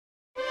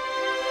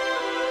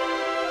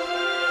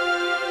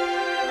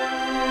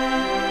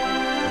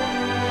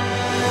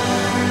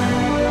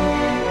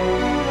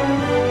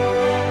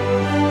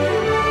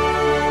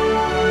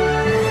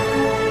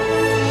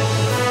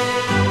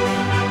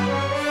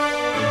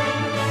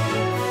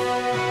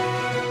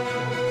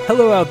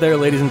Hello out there,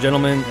 ladies and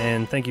gentlemen,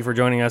 and thank you for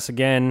joining us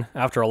again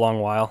after a long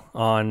while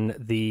on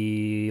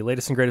the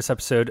latest and greatest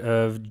episode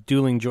of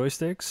Dueling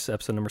Joysticks,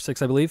 episode number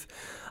 6, I believe.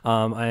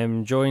 I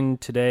am joined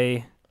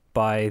today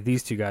by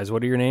these two guys.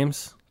 What are your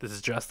names? This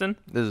is Justin.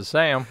 This is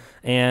Sam.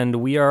 And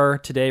we are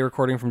today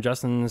recording from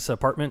Justin's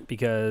apartment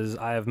because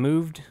I have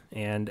moved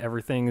and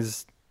everything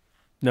is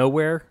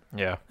nowhere.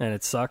 Yeah. And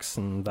it sucks,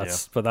 and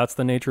but that's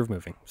the nature of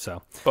moving.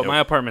 So, but my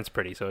apartment's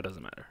pretty, so it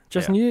doesn't matter.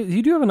 Justin,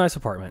 you do have a nice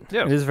apartment.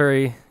 Yeah. It is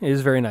very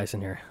nice in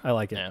here. I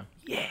like it.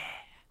 Yeah.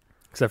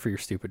 Except for your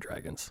stupid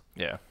dragons.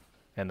 Yeah.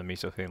 And the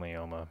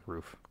mesothelioma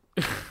roof.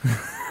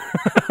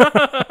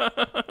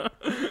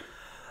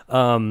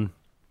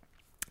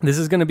 This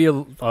is going to be a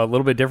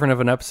little bit different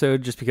of an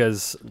episode just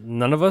because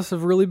none of us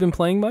have really been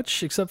playing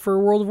much except for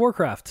World of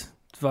Warcraft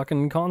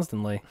fucking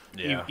constantly.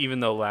 Yeah. Even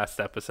though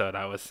last episode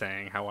I was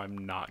saying how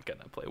I'm not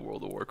going to play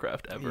World of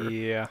Warcraft ever.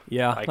 Yeah.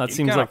 Yeah, that You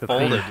seems like the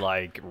folded thing.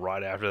 like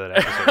right after that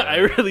episode. I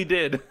really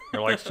did.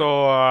 You're like,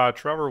 so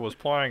Trevor was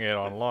playing it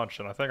on lunch,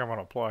 and I think I'm going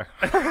to play.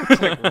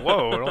 It's like,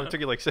 whoa, it only took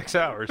you like 6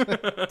 hours.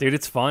 Dude,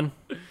 it's fun.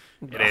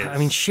 It is. I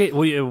mean, shit,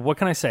 what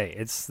can I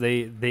say?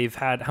 They've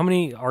had, how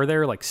many are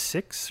there, like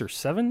 6 or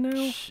 7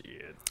 now?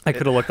 Shit. I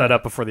could have looked that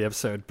up before the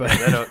episode, but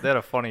They had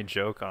a funny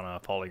joke on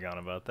Polygon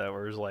about that,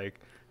 where it's like,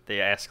 they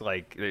ask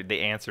they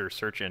answer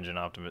search engine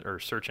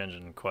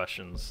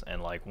questions,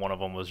 and like one of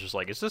them was just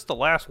like, "Is this the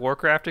last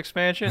Warcraft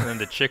expansion?" And then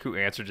the chick who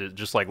answered it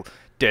just like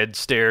dead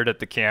stared at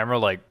the camera,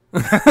 like,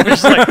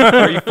 just like,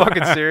 "Are you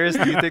fucking serious?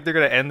 Do you think they're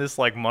gonna end this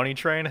like money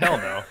train? Hell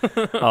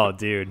no." oh,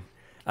 dude,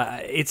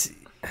 it's.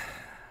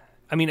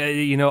 I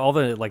mean, all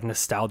the like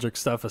nostalgic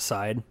stuff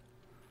aside,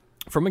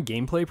 from a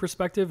gameplay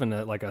perspective and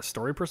a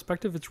story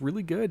perspective, it's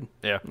really good.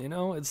 Yeah,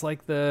 it's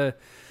like the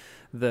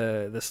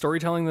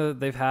storytelling that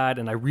they've had,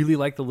 and I really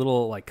like the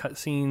little like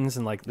cutscenes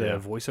and like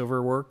the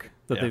voiceover work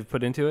that they've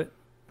put into it.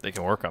 They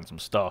can work on some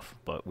stuff,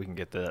 but we can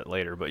get to that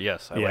later. But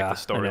yes, I like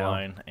the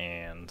storyline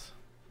and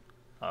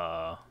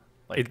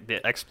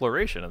the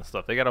exploration and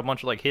stuff. They got a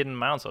bunch of like hidden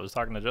mounts I was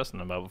talking to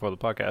Justin about before the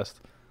podcast.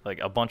 Like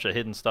a bunch of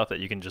hidden stuff that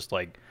you can just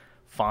like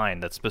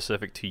find that's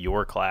specific to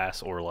your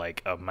class, or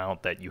like a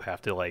mount that you have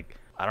to like.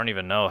 I don't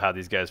even know how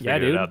these guys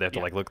figured it out. They have to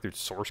like look through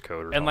source code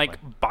or something. And like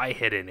by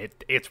hidden,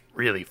 it's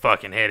really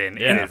fucking hidden.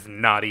 Yeah. It is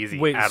not easy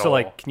Wait, at so all.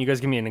 like, can you guys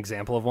give me an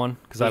example of one?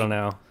 Because I don't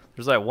know.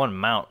 There's that one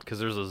mount, because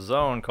there's a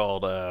zone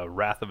called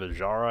Wrath of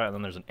Ajara, and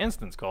then there's an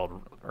instance called,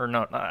 or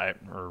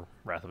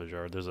Wrath of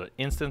Ajara. There's an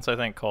instance, I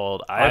think,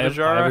 called Eye of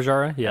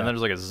Ajara. Yeah. And then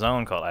there's like a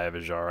zone called Eye of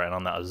Ajara, and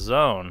on that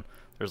zone,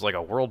 there's like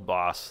a world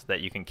boss that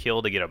you can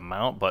kill to get a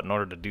mount, but in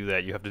order to do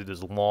that, you have to do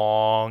this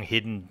long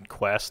hidden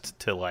quest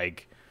to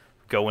like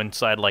go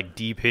inside like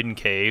deep hidden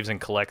caves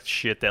and collect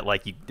shit that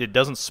like it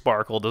doesn't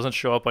sparkle, doesn't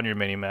show up on your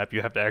mini map.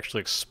 You have to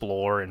actually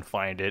explore and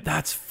find it.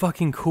 That's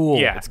fucking cool.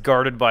 Yeah, it's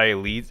guarded by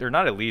elites, or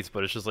not elites,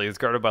 but it's just like it's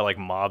guarded by like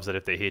mobs that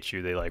if they hit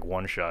you, they like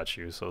one shot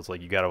you. So it's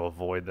like you got to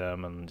avoid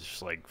them, and it's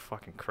just like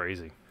fucking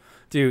crazy.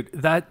 Dude,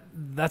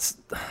 that's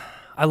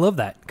I love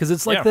that because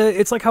it's like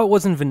it's like how it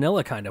was in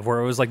vanilla, kind of, where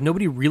it was like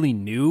nobody really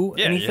knew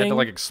anything. You had to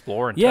like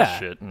explore and test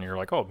shit, and you're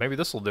like, oh, maybe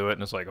this will do it,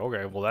 and it's like,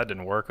 okay, well that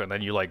didn't work, and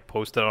then you like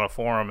post it on a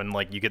forum, and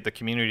like you get the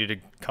community to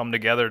come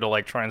together to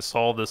like try and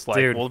solve this. Like,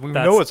 dude, well, we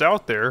know it's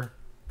out there.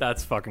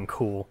 That's fucking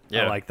cool.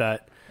 Yeah. I like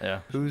that.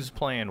 Yeah, who's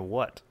playing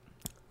what?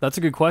 That's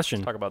a good question.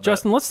 Let's talk about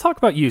Justin, let's talk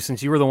about you,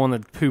 since you were the one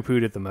that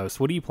poo-pooed it the most.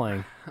 What are you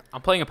playing?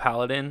 I'm playing a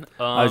paladin.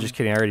 I was just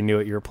kidding. I already knew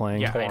what you were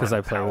playing because I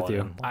play with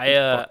you.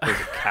 There's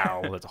a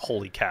cow. That's a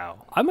holy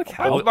cow. I'm a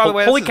cow. Oh, by the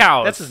way, holy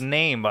cows. That's his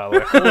name, by the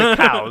way. Holy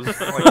cows.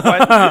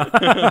 Like,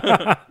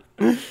 what?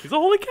 He's a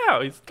holy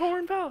cow. He's a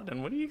Tauren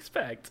paladin. What do you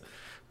expect?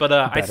 But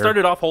I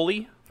started off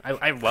holy.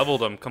 I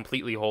leveled him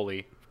completely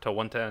holy to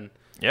 110.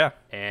 Yeah.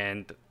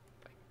 And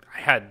I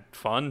had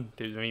fun.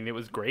 Dude, I mean, it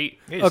was great.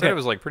 Yeah, you said it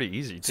was like pretty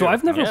easy too. So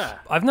I've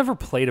never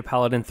played a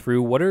paladin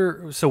through. What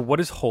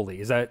is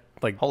holy? Is that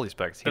like holy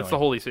specs? That's the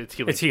holy. So it's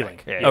healing. It's healing.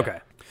 Yeah. Okay.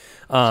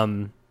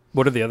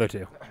 What are the other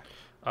two?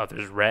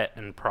 There's ret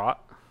and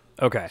prot.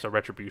 Okay. So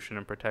retribution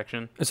and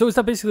protection. So is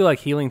that basically like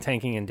healing,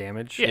 tanking, and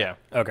damage? Yeah.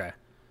 Okay.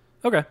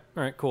 All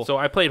right. Cool. So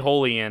I played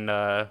holy, and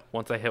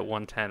once I hit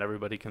 110,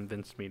 everybody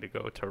convinced me to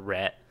go to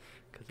ret.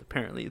 Because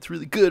apparently it's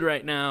really good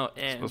right now,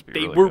 and they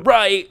really were good.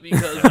 right,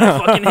 because I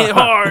fucking hit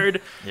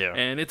hard, Yeah.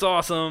 and it's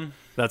awesome.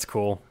 That's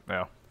cool.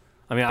 Yeah.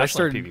 I mean, Especially I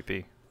started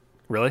PvP.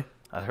 Really?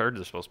 I heard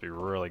they're supposed to be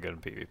really good in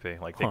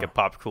PvP. Like they could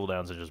pop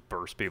cooldowns and just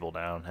burst people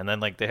down, and then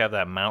like they have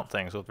that mount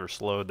thing, so if they're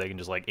slowed, they can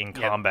just like in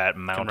combat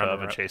mount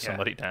up and chase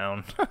somebody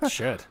down.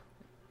 Shit.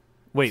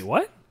 Wait,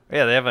 what?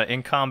 Yeah, they have an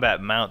in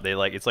combat mount. They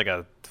like it's like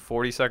a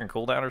 40-second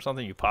cooldown or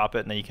something. You pop it,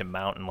 and then you can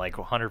mount and like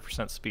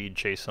 100% speed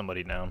chase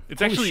somebody down.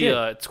 It's Holy actually shit.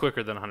 It's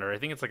quicker than 100. I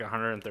think it's like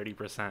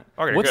 130%.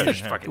 Okay, What's good. the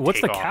Just fucking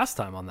what's the take off. cast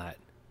time on that?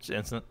 It's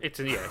instant.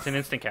 It's an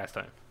instant cast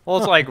time. Well,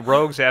 it's like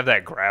rogues have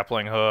that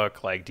grappling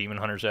hook, like demon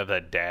hunters have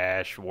that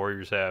dash,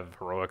 warriors have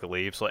heroic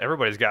leap. So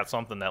everybody's got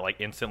something that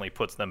like instantly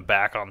puts them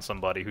back on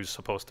somebody who's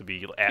supposed to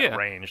be at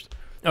ranged.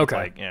 Okay.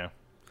 Like, yeah.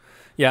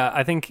 Yeah,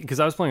 I think because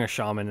I was playing a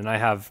shaman and I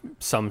have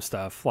some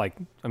stuff like,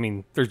 I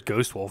mean, there's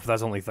Ghost Wolf.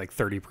 That's only like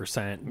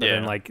 30%. But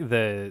then like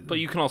But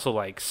you can also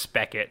like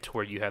spec it to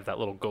where you have that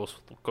little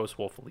Ghost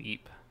Wolf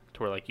leap to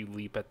where like you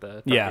leap at the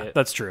target. Yeah,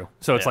 that's true.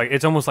 So it's like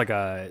it's almost like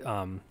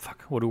a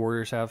what do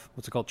warriors have?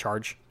 What's it called?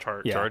 Charge.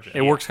 Charge.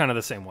 It works kind of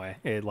the same way.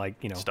 It like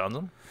stuns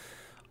them.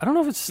 I don't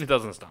know if it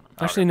doesn't stun them.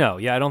 Actually, no.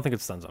 Yeah, I don't think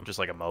it stuns them. Just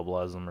like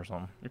immobilize them or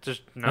something. It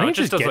just it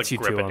just does gets like you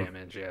grip to of them.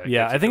 damage.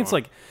 Yeah, I think it's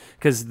like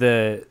because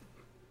the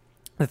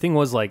thing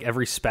was like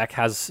every spec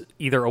has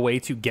either a way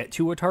to get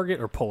to a target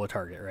or pull a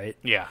target, right?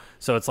 Yeah.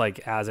 So it's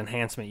like as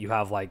enhancement, you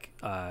have like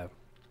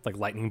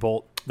lightning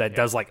bolt that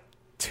does like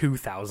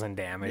 2,000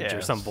 damage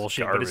or some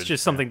bullshit, but it's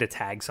just something to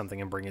tag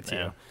something and bring it to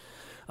you.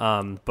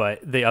 But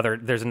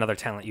there's another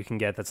talent you can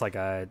get that's like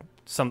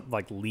some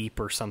leap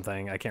or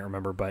something. I can't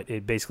remember, but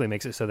it basically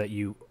makes it so that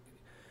you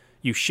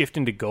shift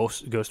into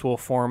ghost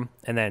wolf form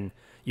and then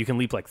you can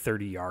leap like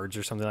 30 yards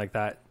or something like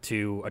that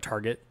to a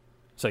target.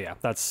 So yeah,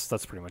 that's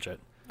pretty much it.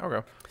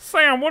 Okay.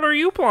 Sam, what are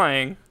you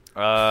playing?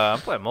 I'm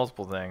playing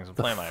multiple things. I'm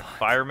playing my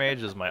Fire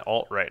Mage as my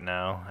alt right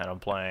now, and I'm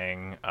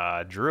playing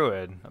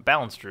Druid, a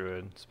balanced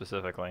Druid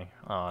specifically,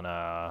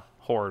 on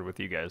Horde with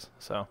you guys.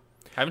 So,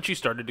 haven't you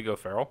started to go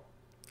feral?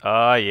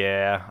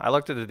 Yeah. I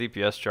looked at the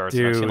DPS charts,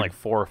 and I've seen like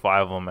 4 or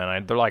 5 of them,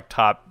 and they're like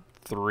top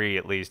 3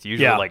 at least.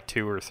 Usually like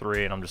 2 or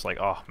 3, and I'm just like,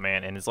 oh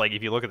man. And it's like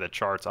if you look at the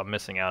charts, I'm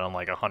missing out on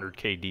like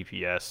 100k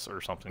DPS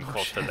or something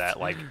close to that,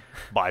 like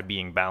by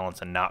being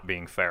balanced and not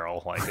being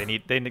feral. Like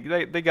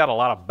they got a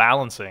lot of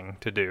balancing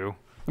to do.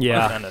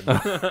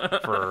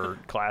 For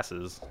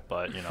classes,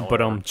 but But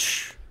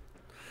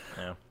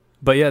yeah.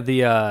 But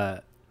yeah,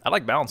 I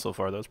like balance so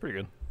far though. It's pretty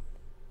good.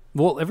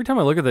 Well, every time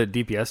I look at the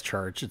DPS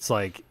chart, it's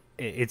like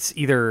it's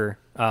either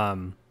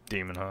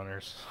Demon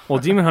Hunters. Well,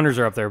 Demon Hunters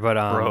are up there, but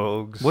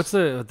Rogues. What's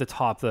the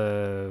top?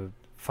 The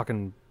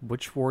fucking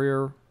which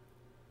warrior?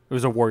 It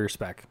was a warrior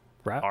spec,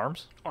 right?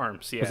 Arms.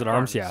 Yeah. Was it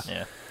arms?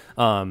 Yeah.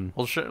 Well,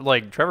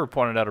 like Trevor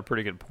pointed out a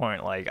pretty good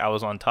point. Like I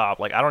was on top.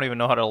 Like I don't even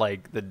know how to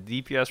like the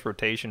DPS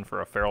rotation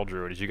for a feral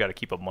druid is you got to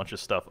keep a bunch of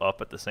stuff up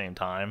at the same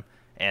time.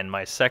 And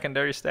my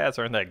secondary stats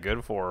aren't that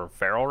good for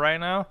feral right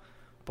now,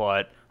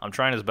 but I'm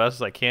trying as best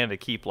as I can to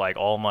keep like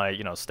all my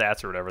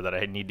stats or whatever that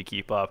I need to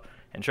keep up.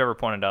 And Trevor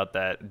pointed out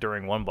that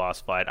during one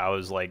boss fight, I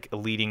was like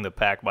leading the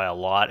pack by a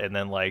lot, and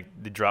then like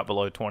it dropped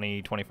below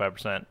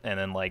 20-25%, and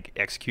then like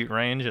execute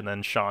range, and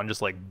then Sean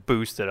just like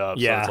boosted up.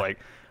 Yeah. So it's like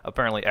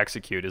apparently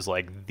execute is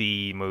like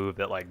the move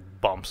that like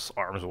bumps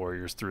arms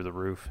warriors through the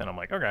roof, and I'm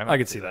like, okay, I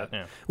could see that.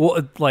 Yeah.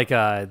 Well, like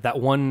that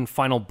one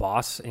final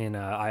boss in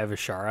Eye of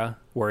Ashara,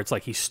 where it's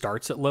like he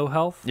starts at low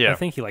health. Yeah. I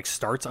think he like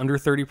starts under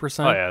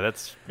 30%. Oh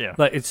yeah,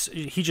 Like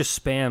he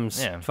just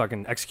spams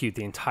fucking execute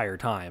the entire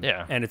time.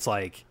 Yeah. And it's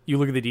like you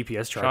look at the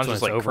DPS charts Sean's when just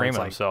it's like over, creaming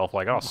it's himself,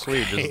 like, oh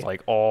sweet, just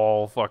like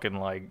all fucking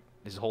like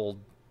his whole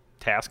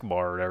taskbar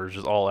or whatever is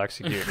just all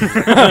execute.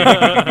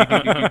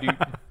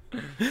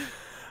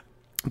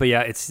 But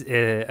yeah, it's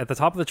at the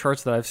top of the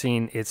charts that I've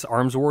seen. It's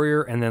Arms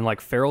Warrior, and then like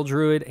Feral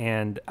Druid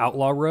and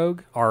Outlaw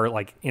Rogue are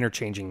like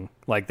interchanging.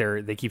 Like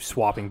they keep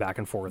swapping back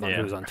and forth on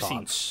who's on I've top.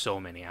 seen so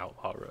many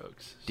Outlaw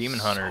Rogues. Demon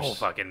Hunters. So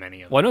fucking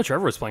many of them. Well, I know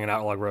Trevor was playing an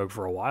Outlaw Rogue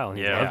for a while, and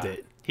he loved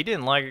it. He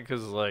didn't like it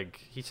because like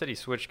he said he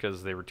switched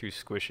because they were too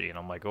squishy, and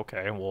I'm like,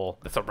 okay, well,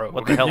 That's a rogue.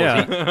 what the hell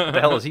is he? What the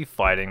hell is he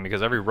fighting?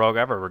 Because every rogue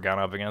I've ever gone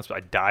up against,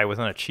 I die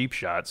within a cheap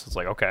shot. So it's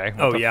like, okay,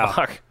 what the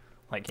fuck?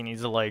 Like he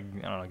needs to like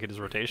I don't know, get his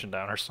rotation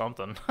down or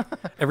something.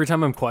 Every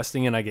time I'm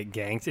questing and I get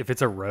ganked, if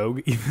it's a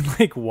rogue, even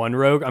like one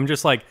rogue, I'm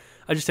just like,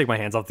 I just take my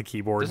hands off the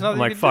keyboard. There's nothing I'm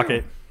like, you can fuck do.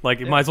 it.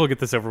 Like, might as well get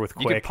this over with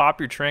You quick. could pop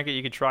your trinket,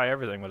 you could try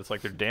everything, but it's like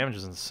their damage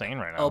is insane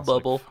right now. I'll It's like,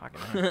 bubble. fucking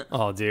hell.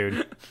 Oh,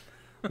 dude.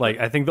 Like,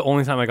 I think the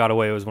only time I got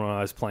away was when I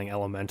was playing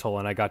Elemental,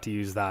 and I got to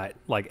use that,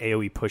 like,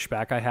 AoE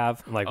pushback I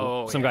have. Like,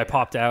 some guy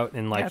popped out,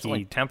 and, like, it's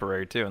like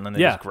temporary, too, and then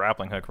they just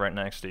grappling hook right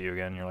next to you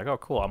again. You're like, oh,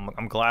 cool,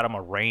 I'm glad I'm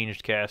a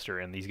ranged caster,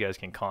 and these guys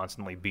can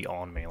constantly be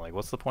on me. Like,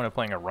 what's the point of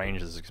playing a range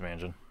this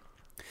expansion?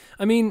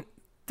 I mean,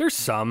 there's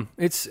some.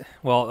 It's,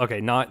 well, okay,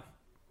 not...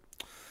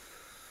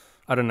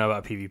 I don't know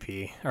about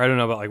PvP, or I don't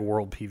know about, like,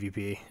 world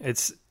PvP.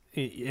 It's...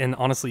 And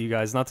honestly, you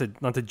guys, not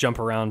to jump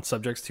around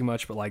subjects too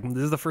much, but like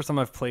this is the first time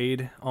I've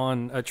played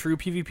on a true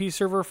PvP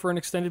server for an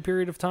extended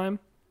period of time,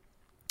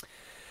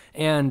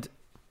 and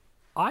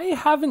I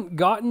haven't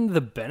gotten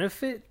the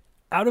benefit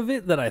out of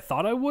it that I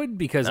thought I would,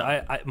 because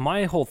I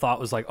my whole thought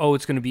was like, oh,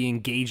 it's going to be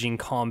engaging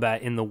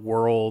combat in the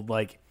world,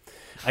 like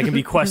I can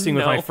be questing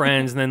with my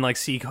friends and then like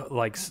see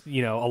like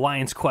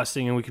alliance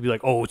questing, and we could be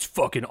like, oh, it's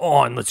fucking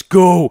on, let's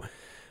go.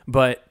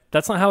 But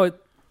that's not how it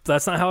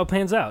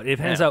pans out. It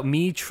pans out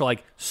me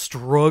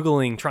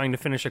struggling trying to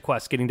finish a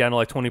quest, getting down to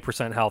like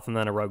 20% health, and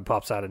then a rogue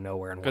pops out of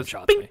nowhere and one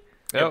shots me.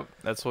 Yep,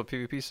 that's what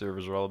PvP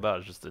servers are all about.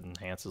 It just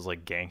enhances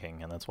like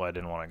ganking, and that's why I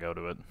didn't want to go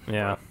to it.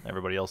 Yeah, but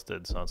everybody else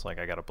did, so it's like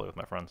I got to play with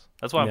my friends.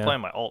 That's why I'm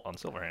playing my alt on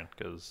Silverhand,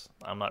 because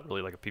I'm not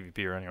really like a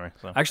PvPer anyway.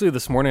 So. Actually,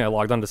 this morning I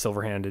logged onto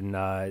Silverhand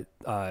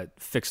and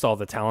fixed all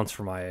the talents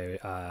for my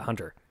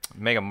hunter.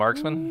 Mega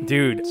Marksman,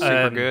 dude,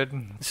 super good.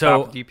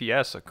 So top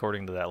DPS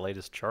according to that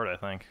latest chart, I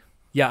think.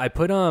 Yeah, I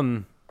put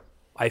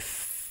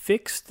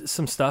fixed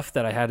some stuff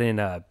that I had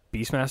in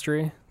Beast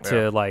Mastery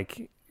to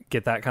like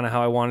get that kind of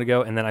how I wanted to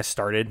go, and then I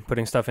started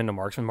putting stuff into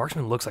Marksman.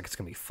 Marksman looks like it's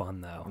gonna be fun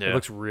though. It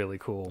looks really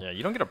cool. Yeah,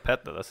 you don't get a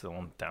pet though. That's the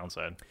one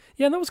downside.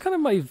 Yeah, and that was kind of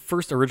my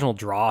first original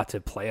draw to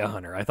play a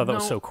hunter. I thought that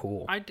was so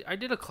cool. I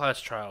did a class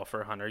trial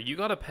for a hunter. You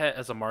got a pet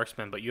as a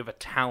marksman, but you have a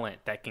talent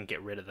that can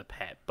get rid of the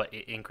pet, but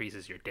it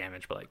increases your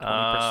damage by like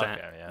 20%.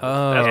 Okay, yeah. That's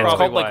Oh. it's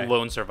called why. like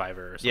Lone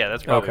Survivor or something. Yeah,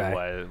 that's probably Okay.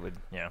 why it would.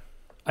 Yeah,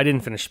 I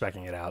didn't finish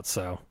speccing it out,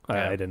 so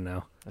I didn't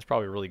know. that's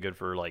probably really good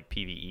for like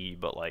PvE,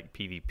 but like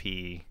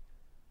PvP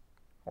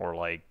or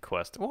like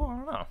quest. Well, I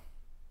don't know.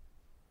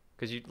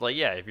 Because you like,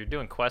 if you're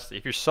doing quest,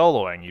 if you're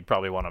soloing, you'd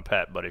probably want a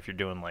pet. But if you're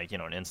doing like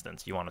an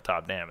instance, you want a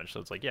top damage.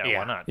 So it's like,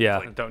 why not? Yeah.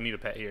 It's like, Don't need a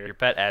pet here. your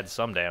pet adds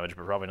some damage,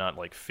 but probably not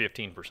like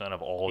 15%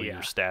 of all your Yeah.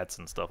 stats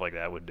and stuff like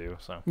that would do.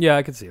 So Yeah,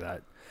 I could see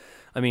that.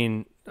 I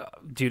mean,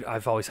 dude,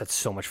 I've always had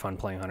so much fun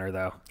playing hunter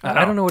though.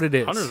 I don't know what it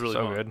is. Hunter's really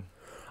so fun. good.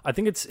 I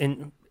think it's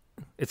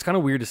kind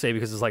of weird to say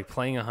because it's like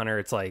playing a hunter.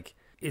 It's like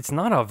it's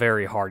not a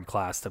very hard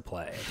class to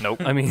play.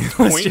 Nope. I mean, let's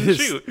Point and just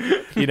shoot.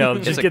 just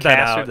It's a get that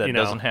caster out. that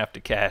doesn't have to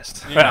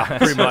cast. Yeah,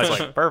 pretty much. It's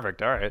like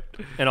perfect. All right.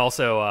 And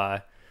also,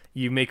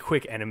 you make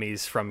quick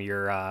enemies from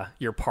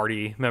your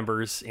party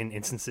members in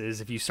instances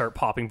if you start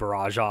popping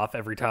barrage off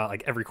every time,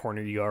 like every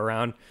corner you go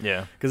around.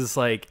 Yeah. Because it's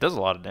like It does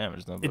a lot of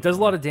damage though. it does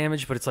a lot of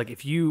damage, but it's like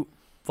if you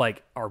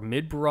like are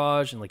mid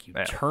barrage and like you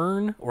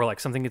turn or like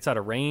something gets out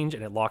of range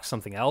and it locks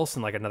something else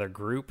in like another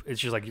group,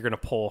 it's just like you're gonna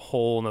pull a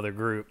whole another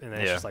group, and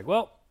then it's just like,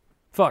 well,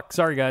 fuck,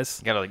 sorry guys.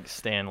 You gotta like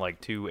stand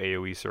like 2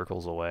 AoE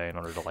circles away in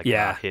order to like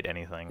Yeah. not hit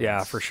anything.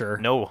 Yeah, for sure.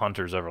 No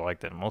hunter's ever like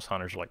that. Most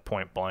hunters are like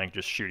point blank,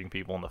 just shooting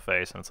people in the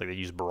face, and it's like they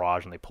use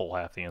barrage and they pull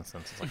half the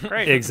instance. It's like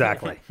great.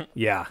 Exactly.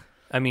 Yeah.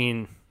 I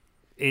mean,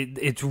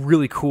 it's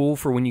really cool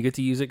for when you get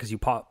to use it because you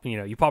pop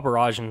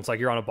barrage and it's like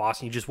you're on a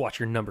boss and you just watch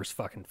your numbers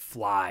fucking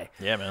fly.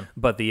 Yeah, man.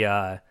 But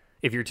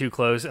if you're too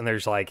close and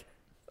there's like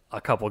a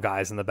couple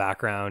guys in the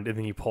background and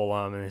then you pull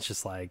them and it's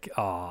just like,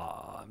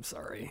 oh, I'm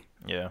sorry.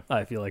 Yeah.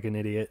 I feel like an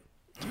idiot.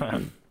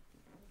 But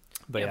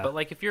But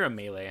like if you're a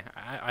melee,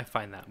 I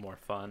find that more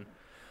fun.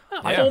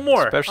 Yeah, Pull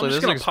more. especially I'm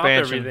just this gonna pop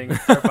expansion. everything and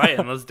start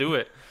fighting. Let's do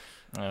it.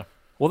 Yeah.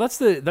 Well, that's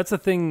the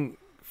thing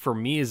for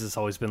me is it's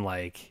always been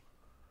like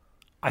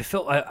I've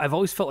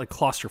always felt like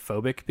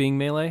claustrophobic being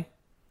melee,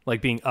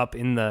 like being up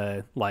in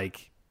the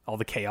like all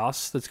the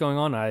chaos that's going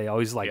on. I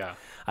always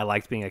I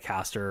liked being a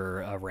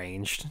caster or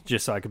ranged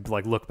just so I could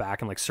like look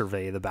back and like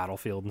survey the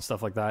battlefield and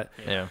stuff like that.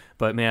 Yeah.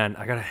 But man,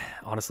 I gotta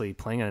honestly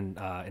playing an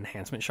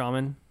enhancement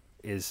shaman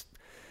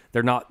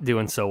they're not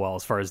doing so well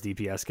as far as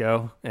DPS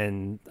go,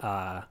 and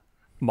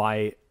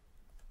my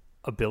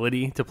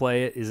ability to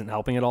play it isn't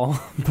helping at all.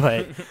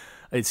 But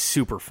it's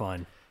super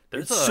fun.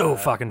 It's so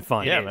fucking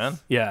fun. Yeah, man.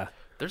 Yeah.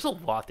 There's a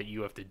lot that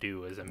you have to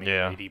do as a melee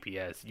Yeah.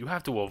 DPS. You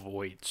have to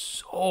avoid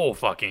so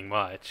fucking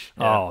much.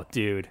 Oh,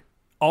 dude.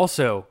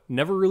 Also,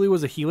 never really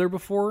was a healer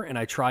before, and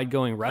I tried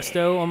going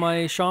resto on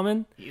my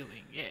shaman.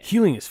 Healing, yeah.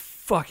 Healing is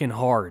fucking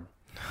hard.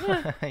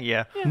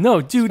 Yeah.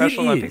 No, dude,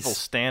 Especially it when is. people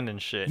stand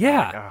and shit. Yeah.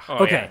 You're like, "Ah."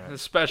 Oh, Okay. yeah.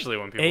 Especially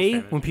when people A,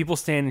 stand in when people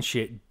stand and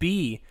shit.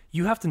 B,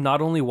 you have to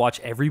not only watch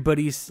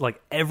everybody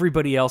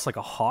else like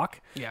a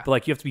hawk, Yeah. but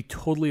like you have to be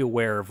totally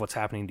aware of what's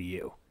happening to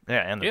you.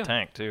 Yeah, and the Yeah.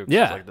 tank too. 'Cause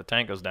Yeah. It's like the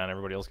tank goes down,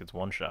 everybody else gets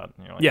one shot.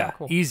 And you're like, Yeah, oh,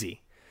 cool.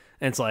 easy.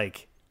 And it's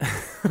like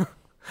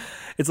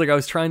it's like I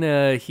was trying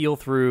to heal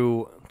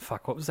through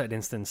what was that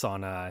instance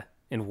on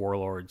in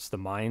Warlords, the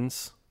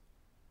mines?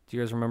 Do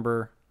you guys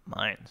remember?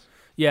 Mines.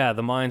 Yeah,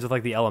 the mines with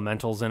like the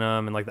elementals in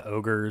them and like the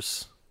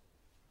ogres.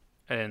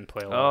 I didn't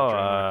play a Oh, lot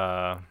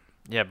of Draenor.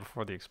 yeah.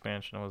 Before the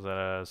expansion, was that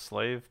a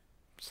slave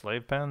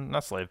pen?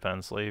 Not slave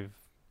pen. Slave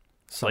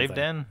Something.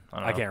 den. I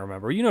don't know. I can't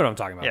remember. You know what I'm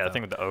talking about. Yeah, though. the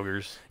thing with the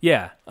ogres.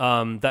 Yeah,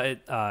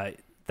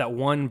 that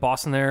one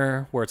boss in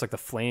there where it's like the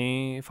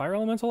fire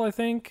elemental. I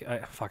think. I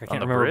can't the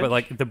remember. But bridge?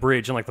 like the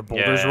bridge and like the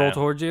boulders Yeah. roll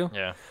towards you.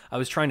 Yeah. I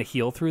was trying to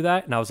heal through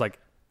that, and I was like,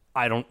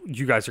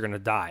 you guys are gonna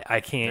die. I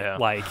can't Yeah.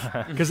 like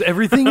because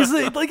everything is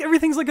like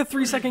everything's like a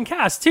 3-second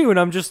cast too, and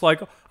I'm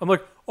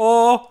like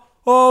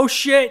oh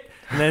shit,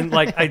 and then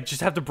like I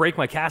just have to break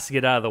my cast to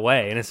get out of the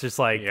way, and it's just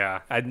like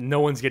no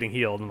one's getting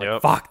healed. I'm like,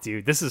 Yep. fuck,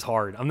 dude, this is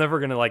hard. I'm never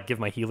gonna like give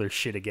my healer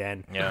shit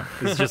again. Yeah.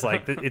 It's just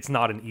like it's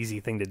not an easy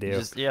thing to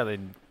do. They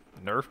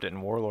nerfed it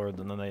in Warlords,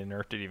 and then they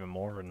nerfed it even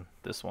more in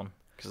this one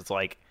because it's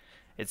like.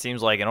 It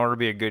seems like in order to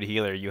be a good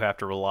healer, you have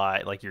to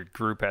rely, like your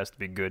group has to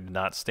be good,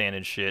 not stand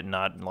in shit,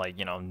 not like,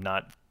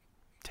 not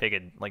take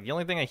it. Like the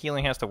only thing a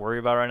healing has to worry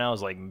about right now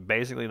is like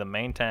basically the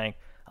main tank,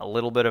 a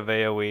little bit of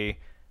AoE,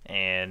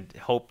 and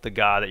hope to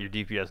God that your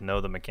DPS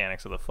know the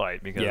mechanics of the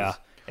fight. Because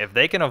if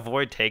they can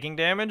avoid taking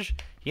damage,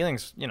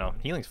 healing's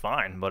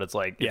fine. But it's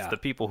like, it's the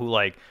people who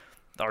like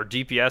are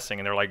DPSing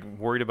and they're like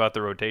worried about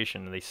the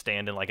rotation, and they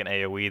stand in like an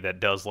AoE that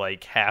does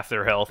like half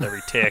their health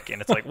every tick,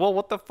 and it's like, well,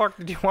 what the fuck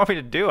did you want me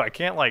to do? I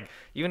can't, like,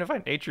 even if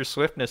I Nature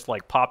Swiftness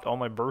like popped all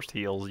my burst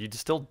heals, you'd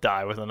still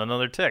die within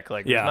another tick.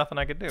 Like, there's nothing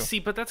I could do. See,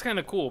 but that's kind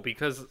of cool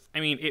because I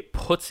mean, it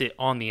puts it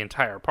on the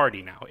entire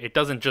party now. It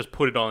doesn't just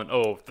put it on,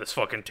 oh, this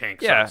fucking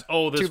tank sucks.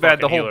 Oh, this too bad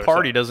the whole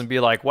party sucks. doesn't be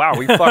like, wow,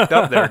 we fucked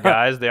up there,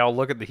 guys. They all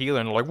look at the healer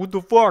and they're like, what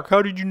the fuck?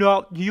 How did you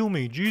not heal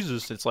me?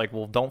 Jesus. It's like,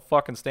 well, don't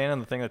fucking stand in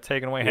the thing that's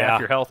taking away half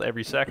your health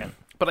every second.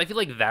 But I feel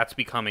like that's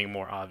becoming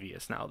more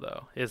obvious now,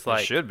 though. It's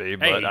like, it should be,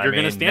 but hey, you're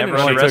going to stand in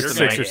like the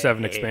 6 or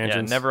 7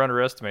 expansions. Yeah, never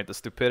underestimate the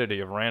stupidity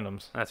of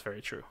randoms. That's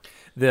very true.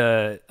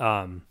 The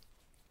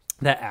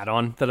that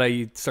add-on that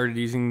I started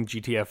using,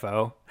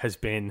 GTFO, has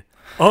been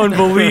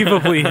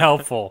unbelievably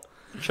helpful.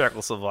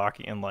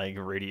 Czechoslovakian like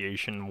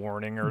radiation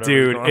warning or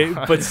whatever. Dude,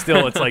 but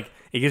still, it's like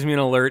it gives me an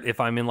alert if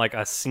I'm in like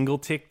a single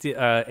tick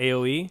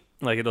AoE.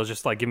 Like it'll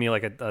just like give me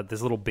like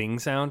this little bing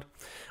sound,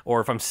 or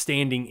if I'm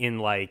standing in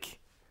like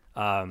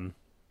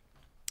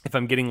if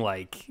I'm getting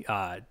like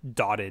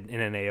dotted in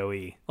an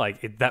AoE,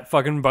 like that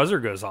fucking buzzer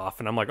goes off,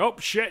 and I'm like, oh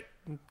shit,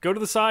 go to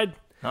the side.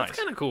 Nice. That's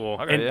kind of cool.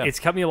 Okay, And it's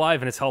kept me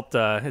alive, and it's helped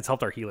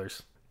our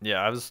healers. Yeah,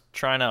 I was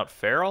trying out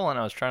Feral and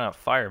I was trying out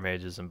Fire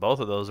Mages, and both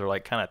of those are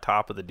like kind of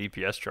top of the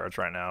DPS charts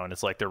right now. And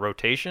it's like their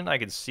rotation, I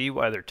can see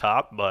why they're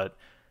top, but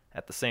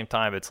at the same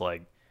time, it's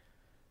like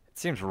it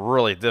seems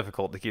really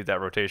difficult to keep that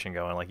rotation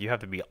going. Like you have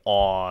to be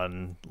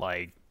on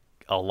like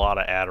a lot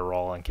of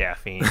Adderall and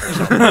caffeine or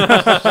something.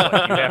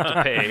 Like, you have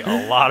to pay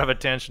a lot of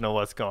attention to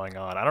what's going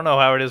on. I don't know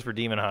how it is for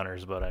Demon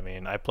Hunters, but I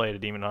mean, I played a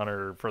Demon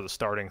Hunter for the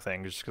starting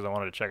thing just because I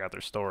wanted to check out their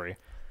story.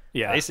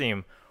 Yeah, They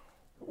seem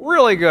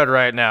really good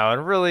right now,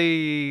 and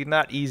really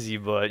not easy,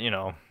 but you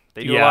know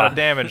they do a lot of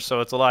damage, so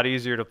it's a lot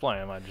easier to play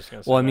them. I'm just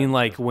gonna say. Well, I mean,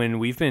 like when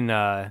we've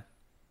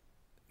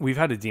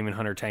had a Demon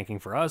Hunter tanking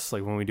for us,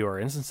 like when we do our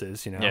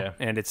instances, you know, Yeah.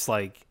 and it's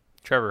like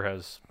Trevor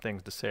has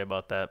things to say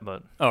about that,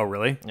 but oh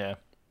really? yeah,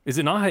 Is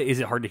it not? Is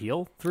it hard to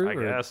heal through? I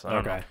guess. I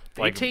don't know. Okay.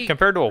 Like take-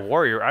 compared to a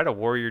warrior, I had a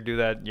warrior do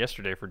that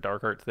yesterday for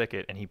Darkheart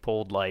Thicket, and he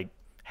pulled like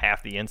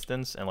half the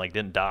instance and like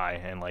didn't die,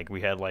 and like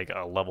we had like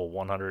a level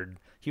 100.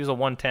 He was a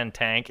 110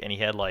 tank, and he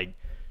had like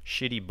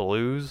shitty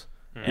blues.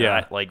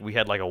 Yeah. Like we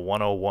had like a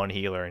 101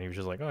 healer, and he was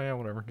just like, oh yeah,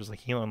 whatever, just like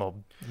healing.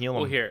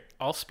 Well, here,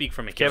 I'll speak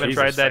from a Kevin healer's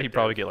tried that, perspective, he'd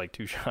probably get like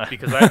 2 shots.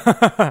 because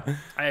I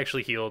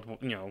actually healed,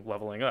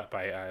 leveling up.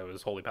 I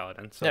was Holy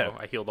Paladin, so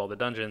I healed all the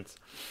dungeons.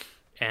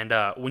 And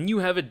when you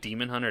have a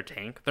Demon Hunter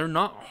tank, they're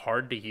not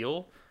hard to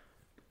heal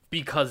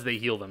because they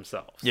heal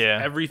themselves. Yeah.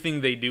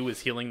 Everything they do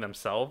is healing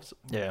themselves.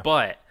 Yeah.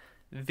 But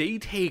they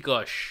take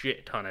a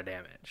shit ton of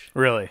damage.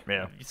 Really?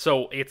 Yeah.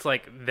 So it's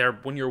like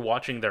when you're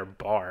watching their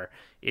bar,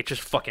 it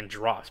just fucking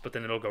drops, but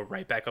then it'll go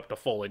right back up to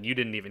full, and you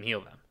didn't even heal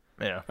them.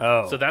 Yeah.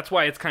 Oh, So that's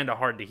why it's kind of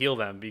hard to heal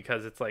them,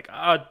 because it's like,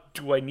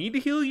 do I need to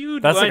heal you?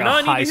 That's do like I a not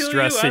need to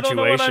high-stress heal you? I don't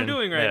know what I'm situation.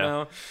 doing right Yeah.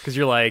 now. because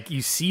you're like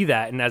you see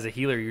that, and as a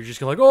healer, you're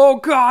just like, oh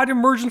god,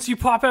 emergency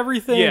pop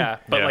everything. Yeah,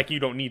 but Yeah. like you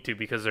don't need to,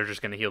 because they're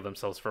just going to heal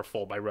themselves for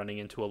full by running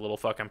into a little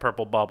fucking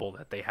purple bubble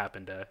that they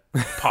happen to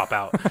pop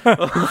out.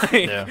 Like,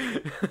 Yeah.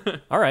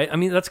 All right. I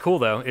mean, that's cool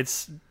though.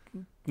 It's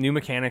new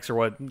mechanics are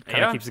what kind of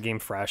Yeah. keeps the game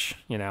fresh.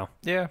 You know,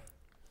 Yeah.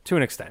 to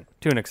an extent.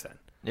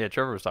 Yeah,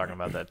 Trevor was talking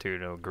about that too,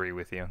 to agree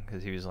with you,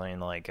 because he was saying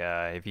like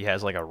if he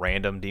has like a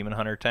random Demon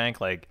Hunter tank,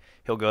 like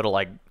he'll go to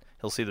like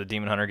he'll see the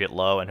Demon Hunter get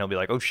low, and he'll be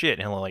like, oh shit,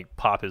 and he'll like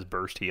pop his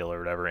burst heal or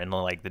whatever, and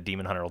then like the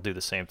Demon Hunter will do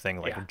the same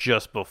thing like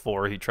just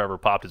before Trevor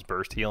popped his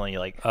burst heal, and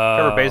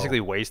Trevor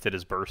basically wasted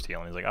his burst heal,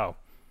 and he's like, oh,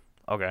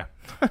 okay,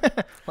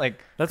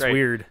 like That's great.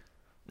 weird.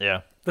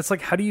 Yeah. That's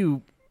like, how do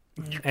you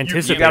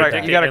anticipate You gotta,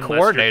 that? you gotta Unless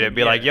coordinate you're- it.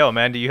 Be like, yo,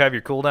 man, do you have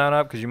your cooldown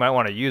up? Because you might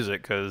want to use it.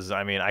 Because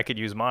I mean, I could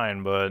use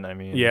mine, but I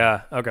mean,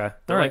 Yeah. Okay. All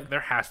they're right. like, there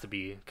has to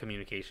be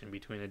communication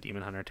between a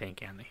Demon Hunter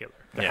tank and the healer.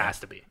 There Yeah. has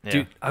to be. yeah.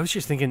 Dude, I was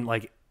just thinking,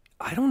 like,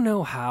 I don't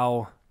know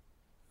how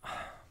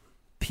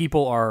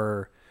people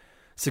are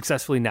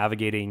successfully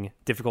navigating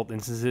difficult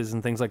instances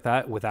and things like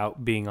that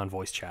without being on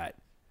voice chat.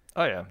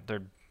 Oh yeah,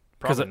 they're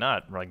probably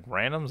not like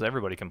randoms.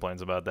 Everybody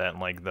complains about that, and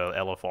like the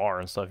LFR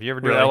and stuff. You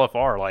ever do Really?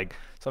 LFR? Like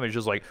somebody's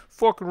just like,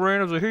 "Fucking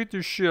randoms! I hate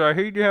this shit. I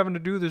hate having to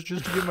do this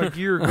just to get my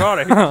gear. God,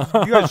 I hate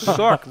this. You guys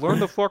suck. Learn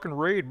the fucking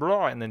raid,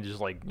 blah." And then just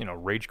like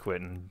rage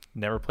quit and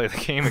never play the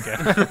game again.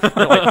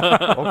 You're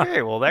like,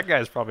 okay, well that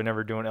guy's probably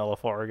never doing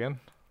LFR again.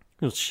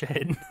 Well,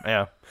 shit.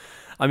 Yeah,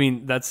 I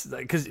mean, that's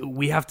because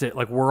we have to,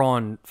 like, we're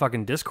on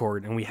fucking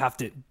Discord and we have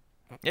to.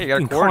 yeah. You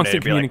gotta In coordinate.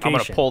 constant Be like, I'm gonna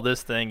communication. pull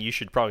this thing. You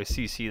should probably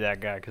CC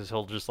that guy because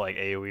he'll just like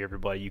AOE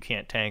everybody. You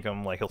can't tank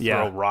him. Like he'll Yeah.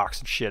 throw rocks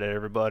and shit at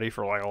everybody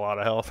for like a lot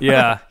of health.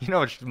 Yeah. You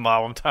know which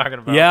mob I'm talking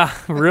about. Yeah,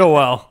 real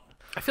well.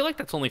 I feel like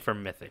that's only for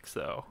mythics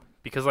though,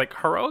 because like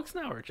heroics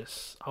now are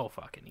just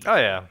fucking easy. Oh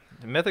yeah,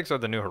 the mythics are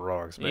the new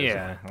heroics, basically.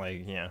 Yeah.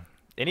 Like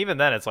and even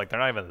then, it's like they're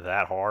not even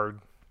that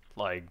hard.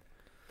 Like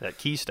that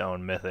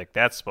Keystone mythic,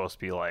 that's supposed to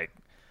be like,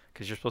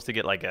 because you're supposed to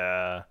get like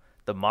the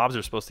mobs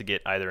are supposed to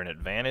get either an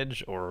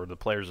advantage or the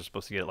players are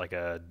supposed to get like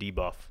a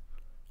debuff,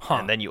 Huh.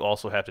 and then you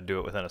also have to do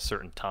it within a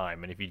certain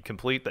time. And if you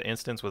complete the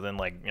instance within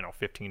like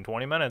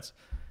 15-20 minutes,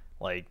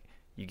 like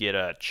you get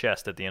a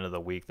chest at the end of the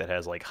week that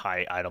has like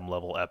high item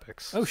level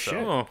epics. Oh shit!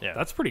 Yeah,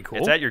 That's pretty cool.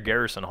 It's at your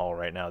garrison hall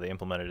right now. They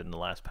implemented it in the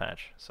last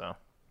patch, so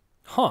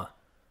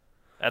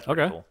that's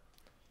pretty cool.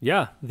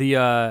 Yeah.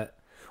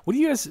 What have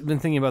you guys been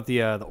thinking about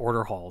the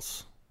order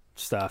halls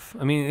stuff?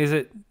 I mean, is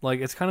it like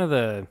it's kind of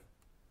the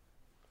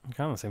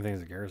same thing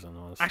as the garrison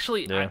was?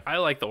 Actually, I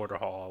like the order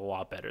hall a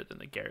lot better than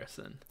the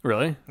garrison.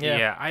 Really?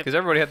 Yeah. Because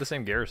everybody had the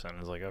same garrison.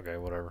 It's like, okay,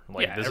 whatever.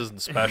 Like, this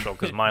isn't special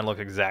because mine look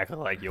exactly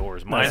like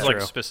yours. Mine's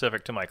like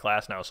specific to my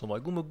class now, so I'm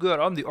like, oh my god,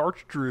 I'm the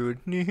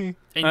archdruid.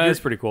 That's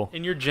pretty cool.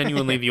 And you're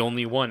genuinely the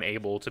only one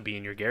able to be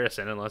in your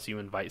garrison unless you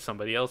invite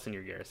somebody else in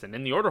your garrison.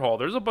 In the order hall,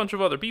 there's a bunch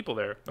of other people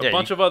there. A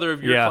bunch of other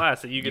of your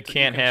class that you get to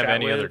can't have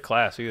any with. other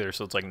class either,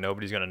 so it's like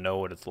nobody's going to know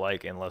what it's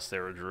like unless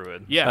they're a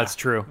druid. Yeah. That's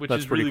true.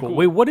 That's pretty really cool. cool.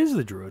 Wait, what is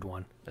the druid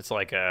one? It's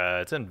like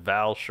it's in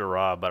Val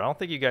Shara, but I don't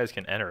think you guys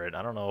can enter it.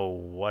 I don't know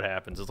what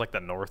happens. It's like the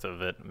north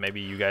of it. Maybe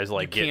you guys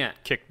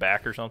get kicked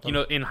back or something. You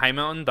know, in High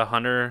Mountain, the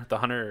hunter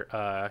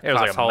class it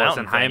was like a hall is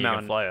in mountain High thing you can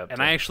Mountain, fly up and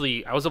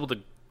to. I was able to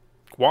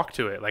walk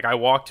to it. Like I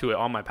walked to it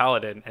on my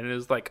paladin, and it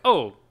was like,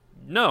 oh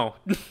no,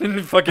 and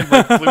it fucking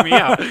flew me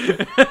out.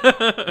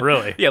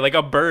 Really? Yeah, like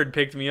a bird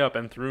picked me up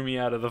and threw me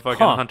out of the fucking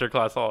hunter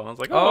class hall, and I was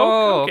like,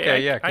 oh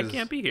okay, yeah, I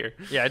can't be here.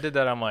 Yeah, I did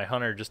that on my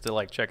hunter just to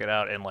like check it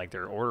out, and like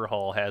their order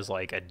hall has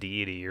like a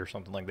deity or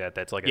something like that.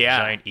 That's like a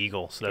giant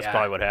eagle. So that's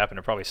probably what happened.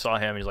 I probably saw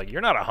him. He's like,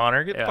 "You're not a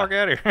hunter. Get the fuck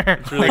out of here."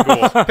 It's really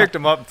cool. Picked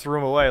him up and threw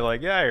him away.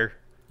 Like, you're.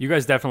 You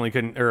guys definitely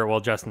couldn't, or well,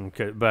 Justin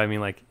could, but I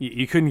mean, like,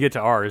 you couldn't get to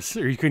ours,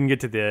 or you couldn't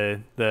get to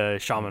the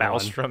shaman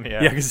Maelstrom, one.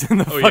 Yeah, because in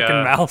the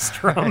fucking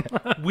Maelstrom.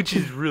 Which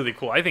is really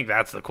cool. I think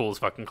that's the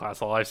coolest fucking class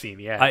hall I've seen.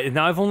 Yeah.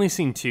 Now I've only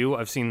seen two.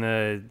 I've seen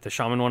the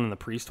shaman one and the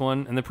priest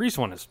one, and the priest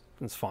one is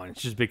fine.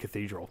 It's just a big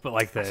cathedral, but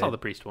like I saw the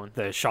priest one.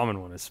 The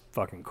shaman one is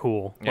fucking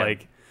cool. Yeah.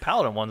 Like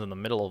Paladin one's in the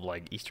middle of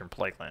like Eastern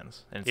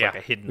Plaguelands, and it's like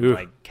a hidden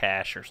like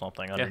cache or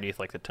something underneath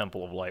like the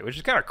Temple of Light, which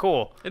is kind of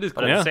cool. It is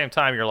cool. But at the same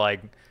time, you're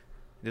like,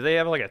 do they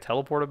have like a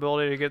teleport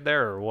ability to get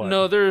there or what?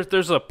 No,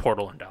 there's a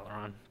portal in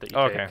Dalaran that you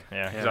take.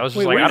 Yeah. Because I was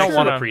just Wait, like, I don't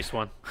want the priest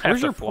one.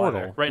 Where's your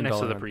portal? Right in next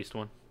to the Dalaran? priest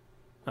one.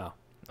 Oh,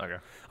 okay.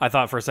 I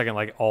thought for a second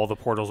like all the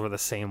portals were the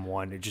same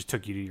one. It just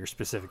took you to your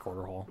specific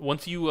order hall.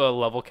 Once you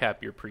level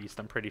cap your priest,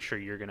 I'm pretty sure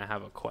you're gonna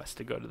have a quest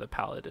to go to the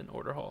paladin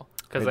order hall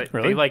because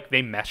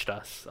they meshed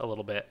us a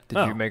little bit.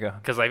 Did you make a?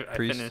 Because I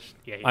finished.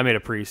 Yeah, I made a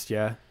priest.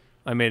 Yeah,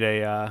 I made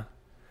a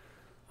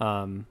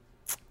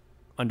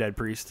undead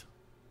priest.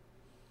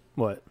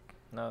 What?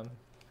 No.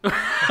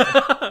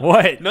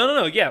 What?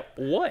 No. Yeah.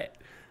 What?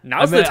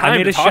 Now's the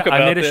time to talk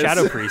about I made a this.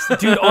 shadow priest,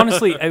 dude.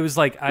 Honestly, it was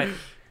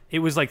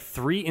like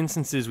 3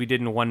 instances we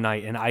did in one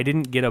night, and I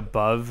didn't get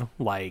above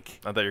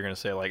like. I thought you were gonna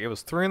say like it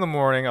was 3 a.m.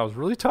 I was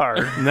really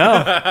tired.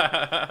 No,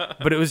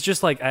 but it was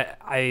just like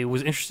I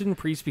was interested in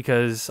priest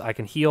because I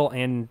can heal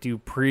and do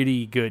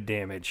pretty good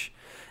damage,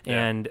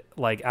 and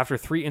like after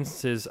 3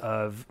 instances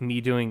of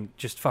me doing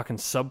just fucking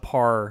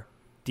subpar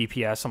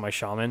DPS on my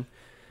shaman,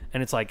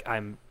 and it's like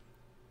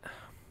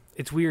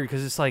it's weird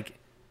because it's like.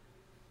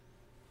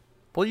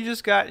 Well, you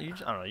just got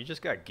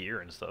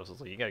gear and stuff, so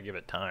it's like you got to give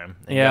it time.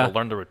 And you Yeah. got to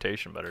learn the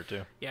rotation better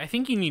too. Yeah, I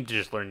think you need to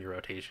just learn your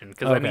rotation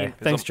because Okay,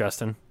 thanks,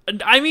 Justin.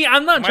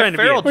 I'm not trying to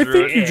be. feral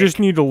druid- you just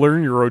need to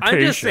learn your rotation.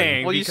 I'm just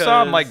saying. Well, you because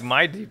saw like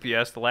my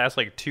DPS, the last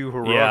like 2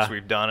 heroics Yeah.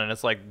 we've done, and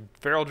it's like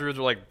feral druids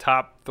are like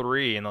top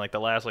 3 in like the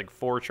last like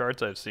 4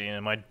 charts I've seen,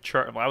 and my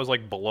chart I was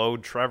like below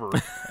Trevor,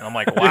 and I'm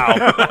like,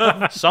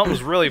 wow,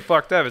 something's really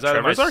fucked up. It's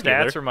either my Trevor's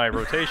stats argular. or my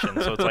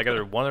rotation, so it's like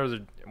either one or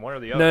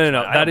the other.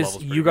 No. My That item is level's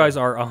pretty you good. guys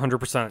are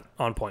 100%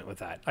 on point with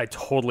that. I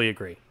totally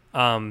agree.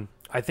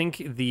 I think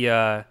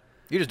the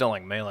You just don't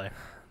like melee.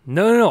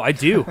 no. I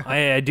do.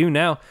 I do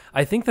now.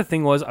 I think the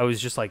thing was I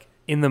was just like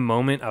in the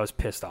moment I was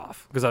pissed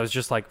off because I was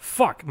just like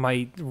fuck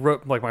my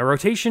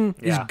rotation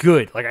is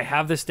good. Like I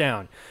have this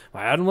down.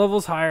 My item level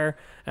is higher,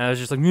 and I was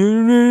just like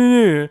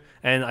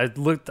and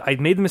I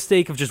made the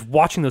mistake of just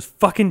watching those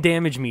fucking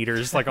damage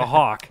meters like a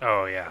hawk.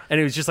 Oh yeah. And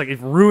it was just like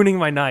it's ruining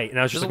my night, and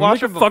I was just like,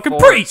 watch I'm him like a fucking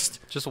before- priest.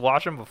 Just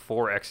watch him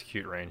before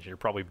execute range. You're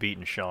probably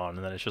beating Sean,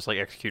 and then it's just like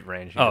execute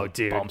range. Oh,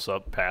 dude. Bumps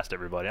up past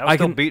everybody. I was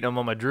still beating him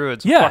on my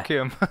druids. Yeah. Fuck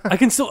him. I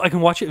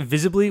can watch it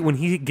visibly when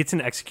he gets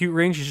in execute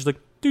range. He's just like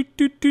doot,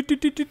 doot, doot,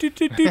 doot, doot, doot,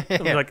 doot, doot.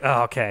 I'm like,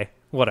 oh, okay,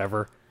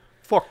 whatever.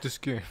 Fuck this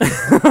game.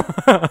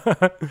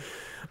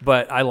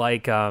 But I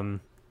like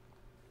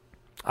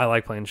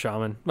playing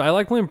shaman. I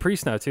like playing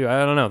priest now too.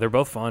 I don't know, they're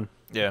both fun.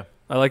 Yeah.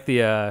 I like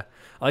the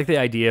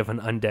idea of an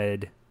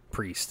undead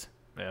priest.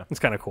 Yeah. It's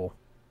kind of cool,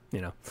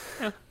 you know.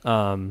 Yeah.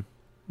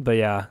 But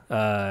yeah.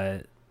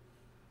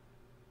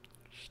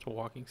 Just a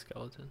walking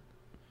skeleton.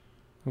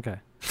 Okay.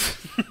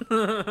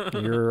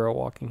 You're a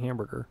walking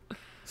hamburger,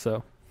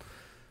 so.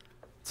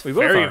 We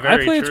both very, are.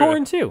 very I play true. a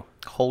Tauren too.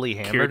 Holy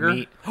Cured hamburger.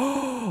 meat.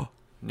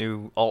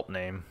 New alt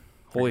name.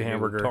 Holy New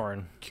hamburger.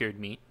 Tauren. Cured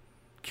meat.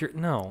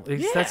 No,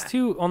 Yeah. that's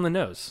too on the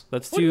nose.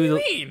 That's What too.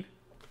 do you mean?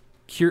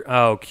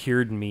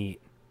 Cured meat.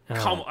 Oh,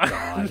 Come on.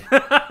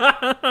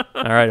 God.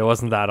 All right, it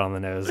wasn't that on the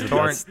nose.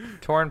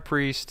 Tauren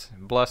priest,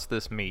 bless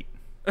this meat.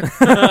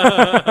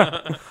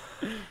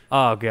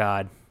 Oh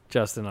God,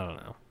 Justin, I don't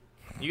know.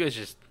 You guys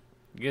just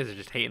You guys are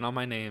just hating on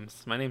my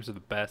names. My names are the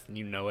best, and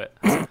you know it.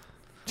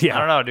 Yeah. I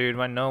don't know, dude.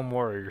 My Gnome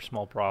Warrior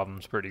Small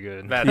Problem's pretty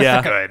good. That's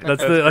good.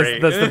 That's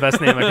the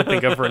best name I could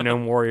think of for a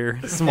Gnome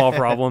Warrior. Small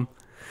Problem.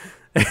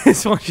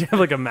 So once you have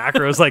like a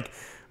macro, it's like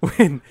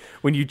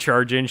when you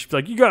charge in, she's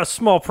like, you got a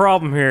small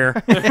problem here.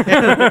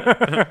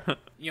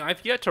 I've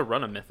yet to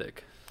run a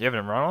mythic. You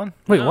haven't run one?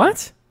 Wait, No.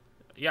 what?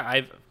 Yeah,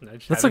 I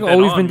That's like all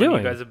we've been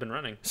doing. You guys have been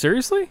running.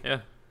 Seriously? Yeah.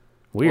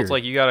 Weird. Well, it's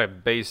like you gotta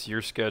base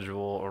your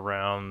schedule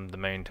around the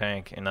main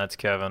tank, and that's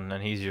Kevin,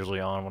 and he's usually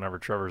on whenever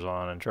Trevor's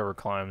on, and Trevor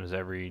climbs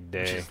every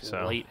day. Which is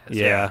So late as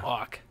Yeah.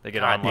 fuck. they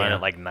get God online damn.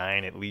 at like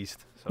 9 at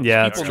least. So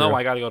Yeah, it's that's People know true.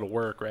 I got to go to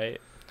work, right?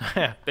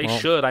 Yeah. They Well-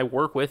 should. I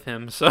work with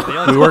him, so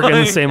we work in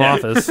the same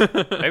office.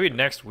 Maybe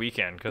next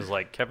weekend, because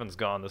like Kevin's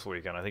gone this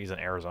weekend. I think he's in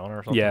Arizona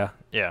or something. Yeah.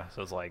 Yeah.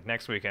 So it's like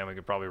next weekend we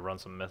could probably run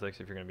some mythics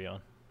if you're gonna be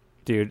on.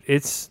 Dude,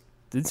 it's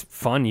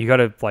fun. You got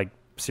to like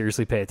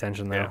seriously pay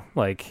attention though. Yeah.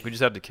 Like We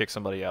just have to kick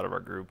somebody out of our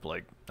group,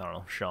 like I don't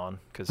know, Sean,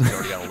 because he's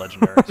already got a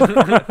legendary. So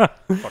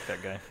fuck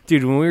that guy.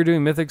 dude, when we were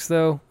doing mythics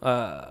though,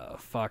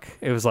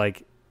 it was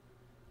like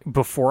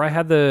before I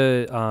had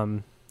the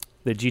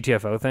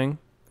GTFO thing,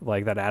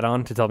 like that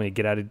add-on to tell me to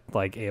get out of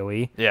like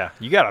AoE. Yeah,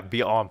 you gotta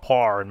be on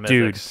par in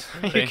Dude.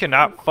 mythics. You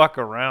cannot fuck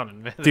around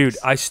in mythics. Dude,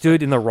 I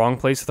stood in the wrong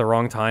place at the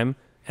wrong time,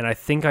 and I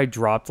think I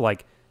dropped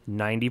like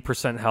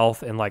 90%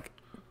 health in like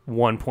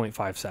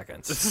 1.5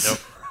 seconds. Nope.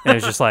 And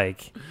it's just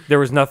like there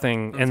was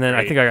nothing, and then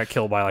I great. think I got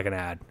killed by like an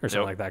ad or something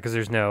Yep. like that because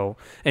there's no,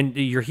 and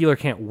your healer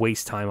can't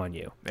waste time on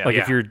you. Yeah. Like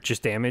Yeah. if you're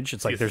just damaged,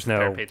 it's like there's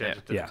Better no. pay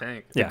attention to yeah. the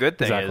tank. The Yeah, good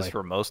thing exactly. is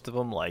for most of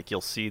them, like you'll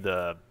see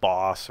the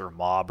boss or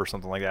mob or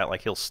something like that,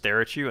 like he'll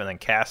stare at you and then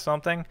cast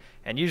something,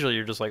 and usually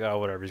you're just like, oh,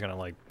 whatever, he's gonna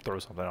like throw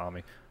something on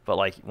me. But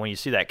like when you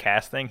see that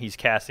cast thing, he's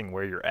casting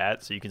where you're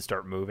at, so you can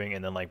start moving,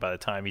 and then like by the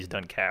time he's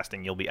done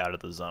casting, you'll be out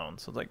of the zone.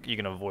 So it's like you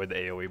can avoid the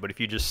AoE. But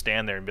if you just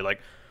stand there and be like,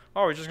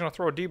 oh, he's just gonna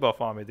throw a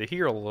debuff on me, the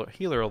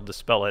healer will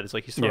dispel it. It's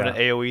like he's throwing Yeah. an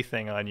AoE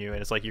thing on you, and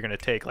it's like you're gonna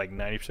take like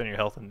 90% of your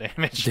health and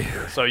damage.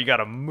 So you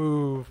gotta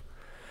move.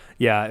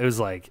 Yeah, it was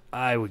like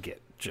I would get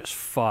just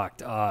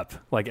fucked up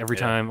like every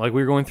Yeah. time. Like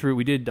we were going through,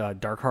 we did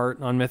Darkheart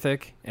on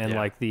Mythic, and Yeah.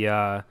 like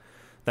the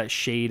that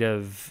shade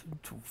of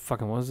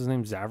fucking what was his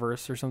name,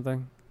 Zavras or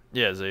something.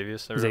 Yeah,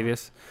 Xavius.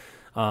 Xavius.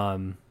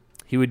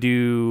 He would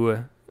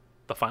do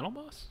The final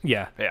boss?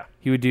 yeah. Yeah.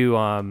 He would do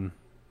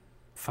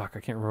fuck,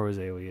 I can't remember what his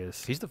AoE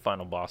is. He's the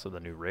final boss of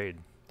the new raid.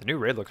 The new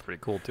raid looks pretty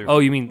cool too. Oh,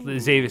 you mean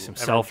Xavius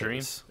himself? Dream?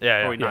 Is. yeah,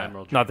 yeah. Oh, wait, Yeah, not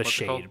Emerald not Dream. the What's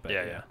it called? shade, but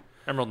Yeah, yeah, yeah.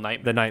 Emerald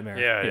Nightmare. the nightmare.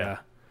 Yeah, yeah.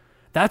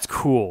 That's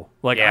cool.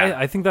 Like Yeah.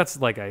 I think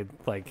that's like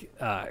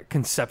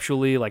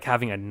conceptually like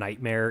having a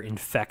nightmare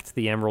infect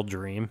the Emerald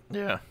Dream.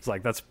 Yeah, It's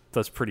like that's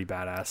pretty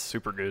badass.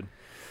 super good.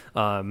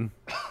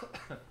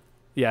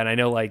 Yeah, and I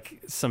know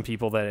like some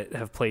people that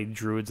have played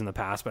druids in the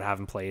past but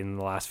haven't played in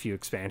the last few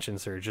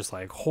expansions are just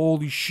like,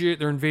 holy shit,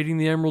 they're invading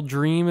the Emerald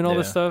Dream and all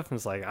this Yeah. stuff. And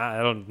it's like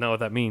I don't know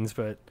what that means,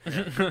 but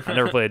I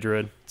never played a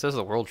druid. It says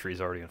the world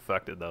tree's already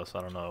infected though, so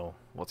I don't know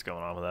what's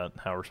going on with that.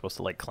 How we're supposed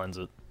to like cleanse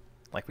it.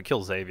 Like we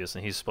kill Xavius,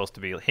 and he's supposed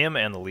to be him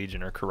and the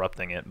Legion are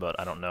corrupting it, but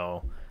I don't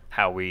know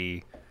how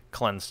we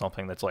cleanse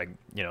something that's like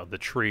the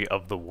tree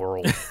of the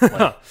world.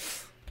 Like,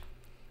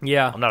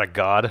 Yeah, I'm not a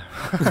god.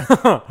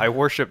 I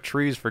worship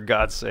trees for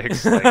God's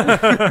sakes. Like,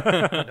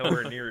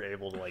 nowhere near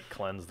able to like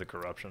cleanse the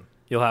corruption.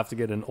 you'll have to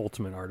get an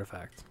ultimate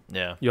artifact.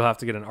 Yeah, You'll have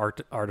to get an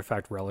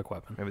artifact relic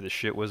weapon. maybe the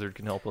shit wizard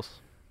can help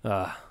us.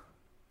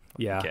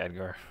 Yeah.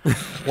 Khadgar.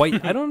 Why?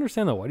 I don't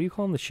understand though. Why do you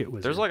call him the shit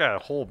wizard? There's like a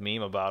whole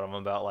meme about him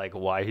about like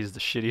why he's the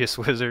shittiest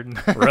wizard.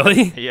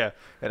 Really? Yeah,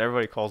 and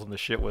everybody calls him the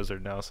shit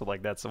wizard now. So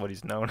like that's what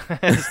he's known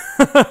as.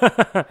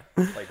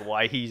 Like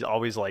why he's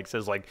always like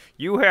says like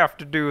you have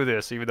to do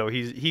this, even though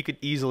he could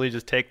easily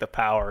just take the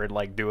power and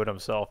like do it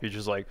himself. He's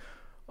just like,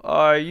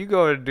 you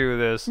go to do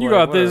this. You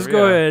like, got this. whatever,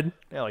 Go yeah. ahead.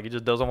 Yeah, like he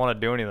just doesn't want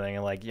to do anything,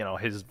 and like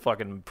his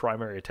fucking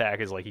primary attack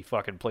is like he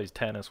fucking plays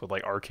tennis with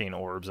like arcane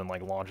orbs and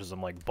like launches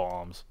them like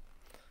bombs.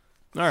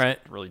 All right.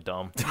 Really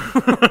dumb.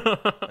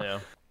 Yeah.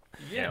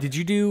 Yeah. Did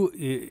you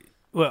do?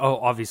 Well,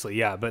 obviously,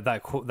 yeah. But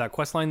that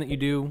quest line that you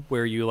do,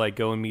 where you like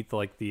go and meet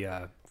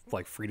the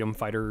freedom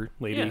fighter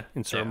lady Yeah.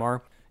 in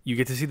Suramar, you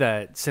get to see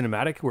that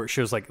cinematic where it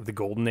shows like the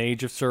golden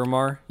age of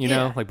Suramar. You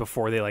know, like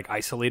before they like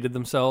isolated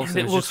themselves. And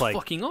it it's looks just like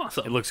fucking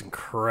awesome. it looks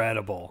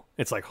incredible.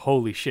 It's like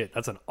holy shit,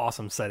 that's an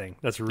awesome setting.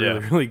 That's really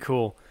Yeah. really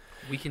cool.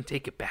 We can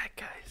take it back,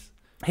 guys.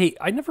 Hey,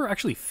 I never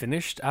actually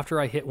finished after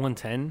I hit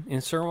 110 in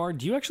Suramar.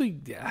 Do you actually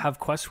have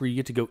quests where you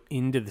get to go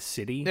into the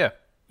city? Yeah.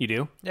 You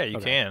do? Yeah, you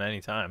Okay. can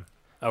anytime.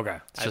 Okay.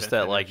 It's just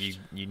that like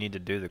you need to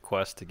do the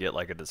quest to get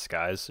like a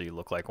disguise so you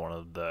look like one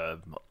of the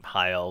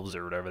high elves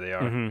or whatever they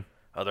are. Mm-hmm.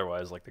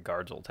 Otherwise, like the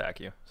guards will attack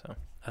you. So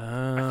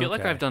I feel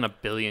like I've done 1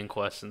 billion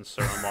quests in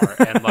Suramar,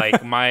 and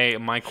like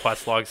my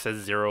quest log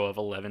says 0 of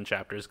 11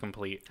 chapters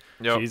complete.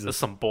 Jesus. That's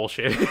some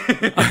bullshit.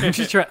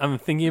 I'm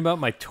thinking about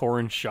my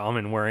Tauren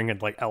shaman wearing a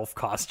like elf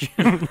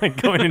costume,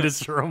 like going into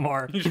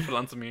Suramar. You should put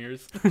on some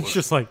ears. It's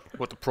just like,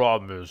 what the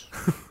problem is?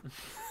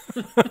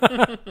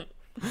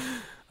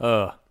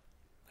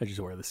 I just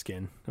wear the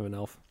skin of an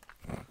elf.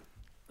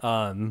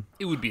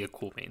 It would be a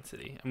cool main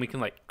city, and we can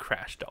like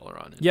crash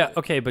Dalaran. Yeah,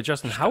 okay, but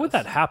Justin, how would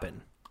that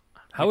happen?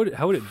 How would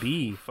it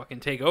be? Fucking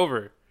take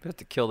over. You have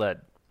to kill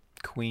that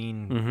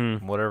queen,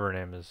 whatever her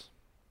name is.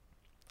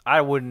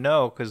 I wouldn't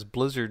know because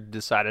Blizzard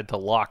decided to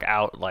lock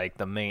out like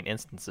the main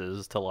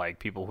instances to like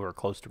people who are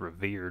close to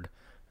revered.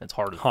 It's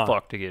hard as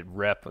fuck to get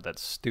rep with that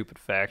stupid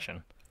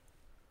faction.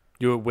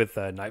 You with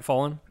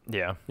Nightfallen?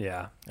 Yeah.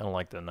 Yeah. I don't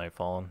like the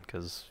Nightfallen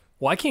because...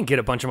 Well, I can't get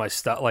a bunch of my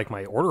stuff, like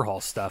my Order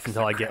Hall stuff,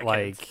 until I get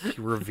like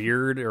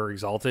revered or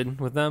exalted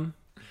with them,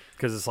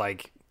 because it's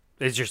like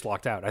it's just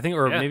locked out. I think,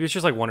 or maybe it's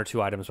just like 1 or 2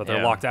 items, but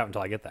they're locked out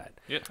until I get that.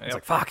 Yeah, it's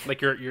like fuck.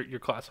 Like your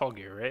class hall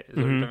gear, right? Is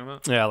that what you're talking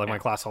about? Yeah, like my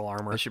class hall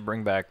armor. They should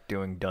bring back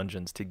doing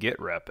dungeons to get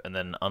rep, and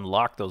then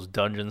unlock those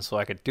dungeons so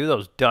I could do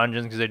those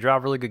dungeons because they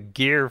drop really good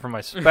gear for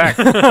my spec.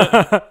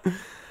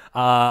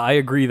 I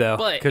agree though,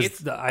 But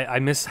because I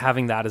miss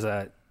having that as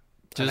an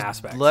Just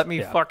aspect. let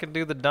me fucking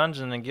do the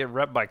dungeon and get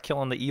rep by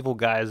killing the evil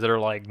guys that are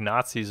like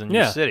Nazis in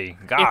your city.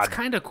 God, it's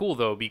kind of cool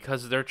though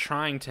because they're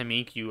trying to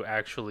make you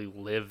actually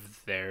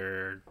live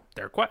their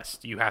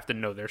quest. You have to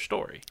know their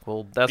story.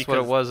 Well, that's what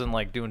it was in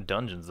like doing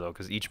dungeons though,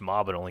 because each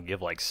mob would only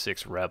give like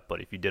 6 rep,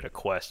 but if you did a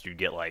quest, you'd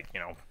get like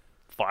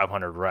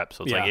 500 reps.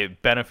 So it's like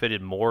it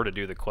benefited more to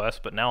do the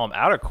quest. But now I'm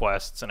out of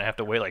quests and I have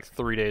to wait like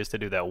 3 days to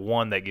do that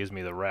one that gives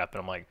me the rep,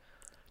 and I'm like,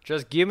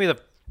 just give me the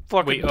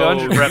fucking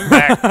dungeon rep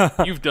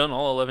back. You've done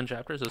all 11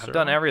 chapters? I've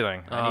done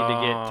everything. I need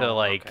to get to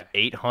like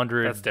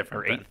 800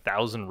 or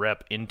 8,000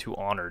 rep into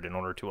Honored in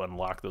order to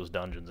unlock those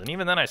dungeons. And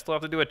even then, I still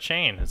have to do a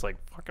chain. It's like,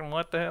 fucking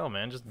what the hell,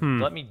 man? Just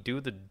let me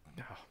do the...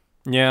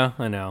 Yeah,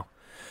 I know.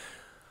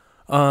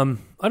 I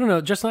don't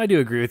know. Justin, I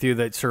do agree with you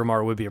that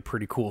Suramar would be a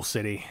pretty cool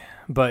city.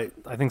 But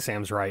I think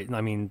Sam's right.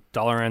 I mean,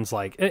 Dalaran's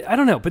like... I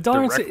don't know, but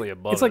Dalaran's...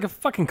 It's like a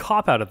fucking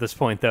cop-out at this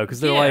point, though, because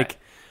they're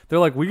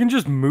like, we can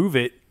just move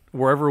it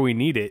wherever we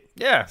need it.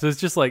 Yeah. So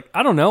it's just like,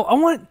 I don't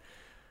know.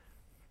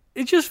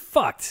 It's just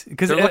fucked.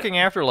 Because they're looking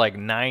after like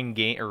 9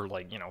 game or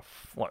like,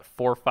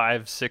 4,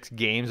 5, 6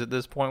 games at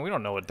this point. We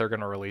don't know what they're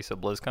going to release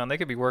at BlizzCon. They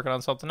could be working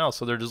on something else.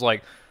 So they're just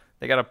like,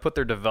 they got to put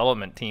their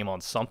development team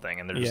on something.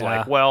 And they're just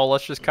like, well,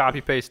 let's just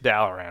copy paste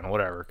Dalaran,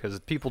 whatever. Because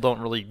people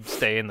don't really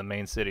stay in the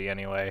main city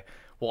anyway.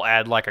 We'll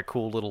add like a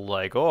cool little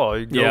like, you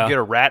go get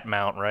a rat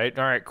mount, right?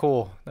 All right,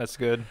 cool. That's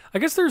good. I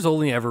guess there's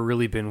only ever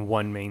really been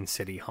one main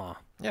city, huh?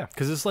 Yeah.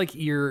 Because it's like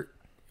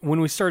when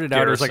we started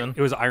out,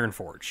 it was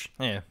Ironforge.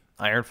 Yeah.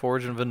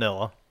 Ironforge and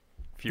Vanilla.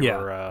 If you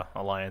were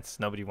Alliance,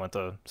 nobody went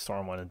to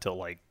Stormwind until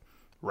like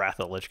Wrath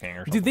of the Lich King or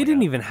something. Dude, they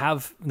didn't even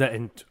have that,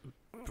 and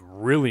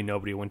really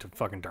nobody went to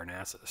fucking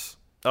Darnassus.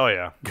 Oh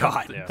yeah,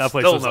 God, yeah. that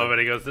place Still was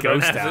nobody goes to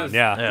Ghost Town.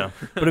 Yeah.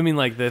 But I mean,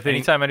 like the thing.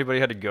 Anytime anybody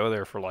had to go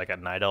there for like a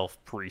Night Elf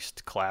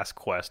Priest class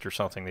quest or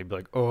something, they'd be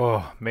like,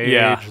 "Oh,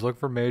 mage, look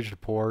for mage to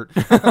port."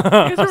 You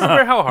guys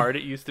remember how hard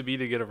it used to be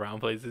to get around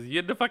places? You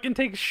had to fucking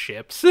take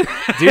ships,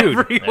 dude,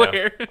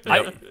 everywhere.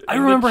 Yeah. I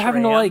remember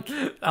having to like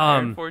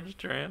Ironforge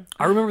tram.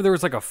 I remember there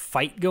was like a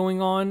fight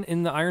going on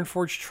in the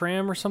Ironforge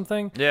tram or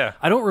something. Yeah,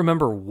 I don't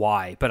remember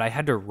why, but I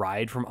had to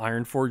ride from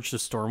Ironforge to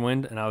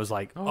Stormwind, and I was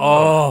like,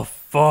 "Oh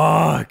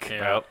fuck!"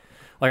 Yeah.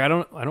 Like I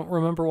don't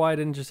remember why I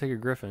didn't just take a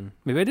Griffin.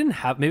 Maybe I didn't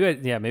have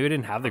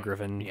the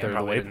Griffin. Yeah,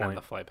 probably didn't have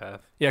the flight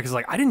path. Yeah, because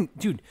like I didn't,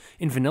 dude.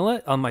 In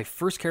Vanilla, on my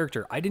first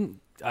character, I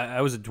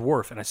was a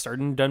dwarf, and I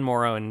started in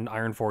Dunmorrow and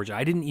Ironforge.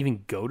 I didn't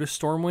even go to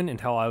Stormwind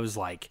until I was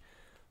like,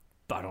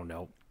 I don't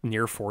know,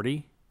 near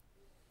 40,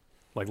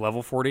 like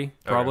level 40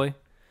 probably. Okay.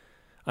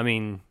 I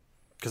mean,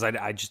 because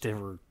I just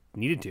never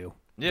needed to.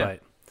 Yeah.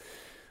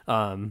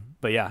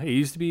 But yeah, it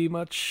used to be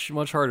much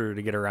harder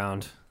to get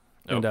around,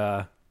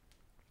 and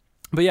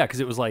But yeah, because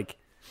it was like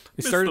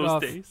it started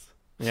off. Days.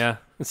 Yeah,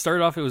 it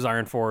started off. It was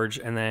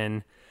Ironforge, and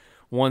then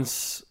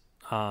once,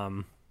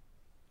 and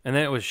then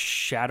it was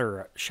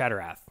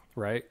Shatterath,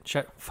 right?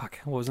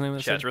 What was the name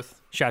of it?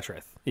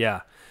 Shattrath.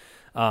 Yeah.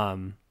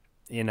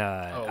 In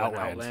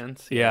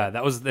Outlands. Yeah,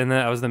 that was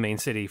the main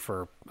city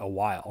for a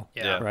while.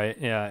 Yeah. Right.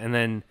 Yeah, and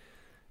then.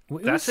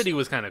 That city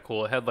was kind of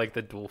cool. It had like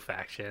the dual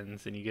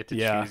factions, and you get to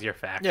choose your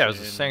faction. Yeah, it was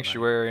a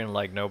sanctuary, and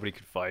like nobody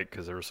could fight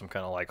because there was some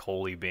kind of like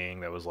holy being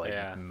that was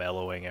like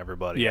mellowing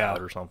everybody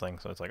out or something.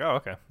 So it's like, oh,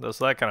 okay,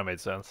 so that kind of made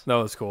sense. That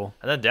was cool.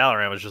 And then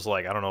Dalaran was just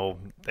like, I don't know,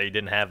 they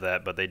didn't have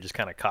that, but they just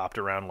kind of copped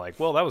around like,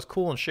 well, that was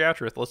cool in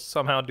Shattrath. Let's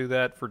somehow do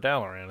that for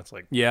Dalaran. It's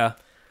like, yeah.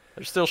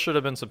 There still should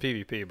have been some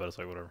PvP, but it's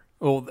like, whatever.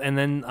 Well, and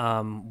then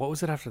what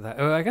was it after that?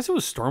 I guess it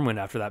was Stormwind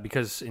after that,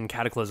 because in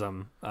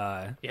Cataclysm,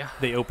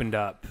 they opened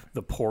up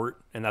the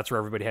port, and that's where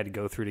everybody had to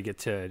go through to get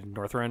to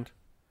Northrend.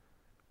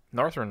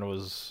 Northrend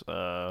was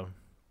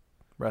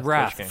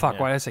Wrath. Fuck,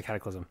 why did I say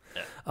Cataclysm?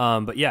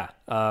 Yeah. But yeah.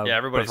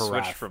 Everybody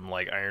switched from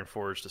like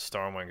Ironforge to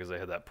Stormwind because they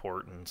had that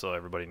port, and so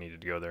everybody needed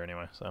to go there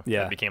anyway. So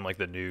it became like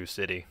the new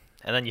city.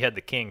 And then you had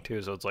the king too,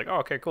 so it's like, oh,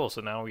 okay, cool.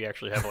 So now we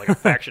actually have like a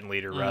faction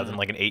leader rather than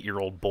like an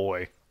 8-year-old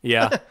boy.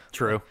 Yeah,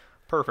 true.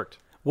 Perfect.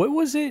 What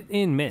was it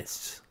in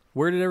Mists?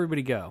 Where did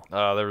everybody go?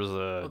 There was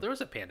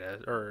a panda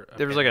or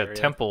there was panda like a area.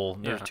 temple.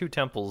 Yeah. There's 2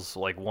 temples,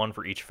 like one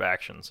for each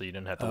faction, so you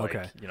didn't have to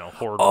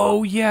hoard.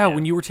 Oh yeah,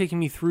 when you were taking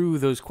me through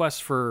those quests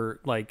for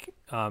like,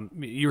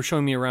 you were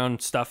showing me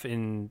around stuff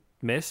in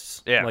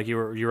mists. Yeah. Like you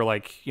were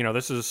like,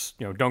 this is,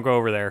 don't go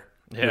over there.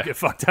 Yeah. You'll get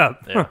fucked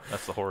up. Yeah,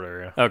 that's the horde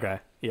area. Okay.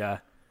 Yeah.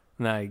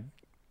 And I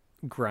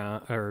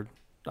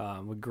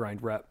would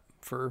grind rep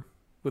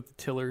with the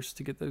tillers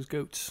to get those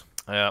goats.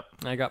 Yeah.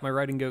 I got my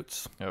riding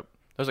goats. Yep.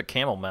 There's a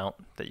camel mount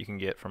that you can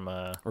get from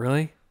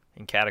Really?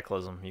 in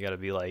Cataclysm. You got to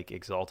be like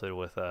exalted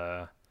with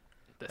The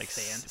like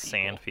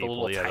sand people.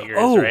 the little Yeah. tigers,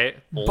 Oh, right?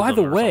 by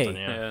the Oldham or way,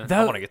 something, yeah.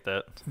 that- I want to get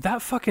that.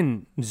 That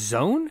fucking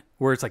zone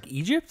where it's like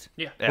Egypt?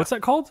 Yeah. Yeah. What's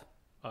that called?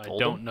 I Oldham?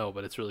 don't know,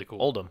 but it's really cool.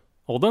 Oldham.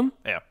 Oldham?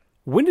 Yeah.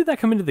 When did that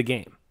come into the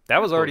game?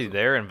 That was already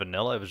there in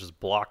vanilla. It was just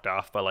blocked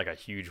off by like a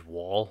huge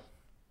wall.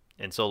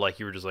 And so like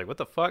you were just like, what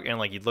the fuck? And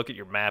like you'd look at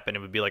your map and it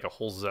would be like a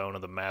whole zone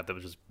of the map that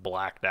was just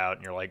blacked out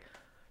and you're like,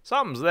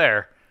 something's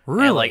there.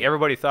 Really? And like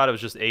everybody thought it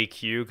was just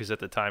AQ because at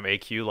the time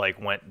AQ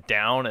like went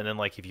down, and then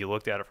like if you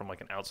looked at it from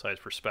like an outside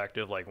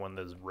perspective, like when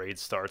the raid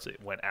starts,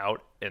 it went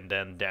out and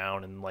then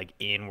down and like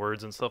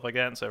inwards and stuff like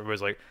that. And so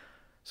everybody's like,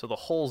 so the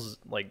whole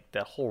like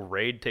that whole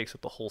raid takes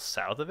up the whole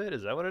south of it?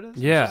 Is that what it is?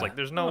 Yeah. It's like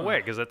there's no way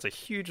because that's a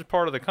huge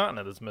part of the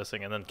continent that's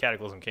missing. And then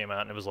Cataclysm came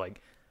out and it was like,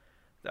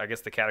 I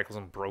guess the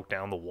Cataclysm broke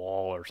down the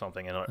wall or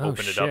something and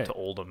opened it up shit. to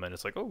Oldham, and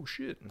it's like, oh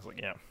shit. And it's like,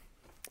 yeah,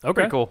 Okay.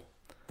 pretty cool.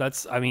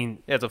 That's, I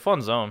mean, Yeah, it's a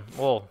fun zone.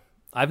 Well,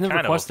 I've never kind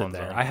of a quested fun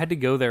there. zone. I had to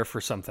go there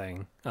for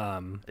something.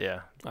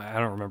 yeah, I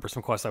don't remember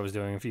some quest I was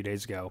doing a few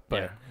days ago,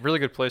 but yeah, really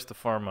good place to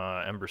farm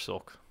Ember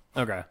Silk.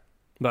 okay.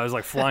 But I was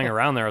like flying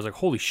around there. I was like,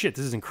 "Holy shit,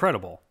 this is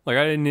incredible!" Like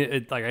I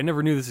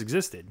never knew this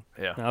existed.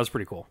 Yeah. That was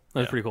pretty cool.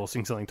 That was pretty cool.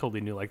 Seeing something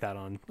totally new like that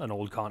on an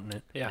old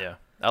continent. Yeah.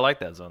 I like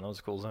that zone. That was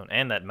a cool zone,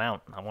 and that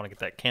mount. I want to get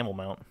that camel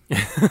mount.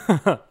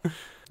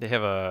 They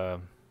have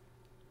a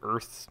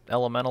Earth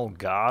Elemental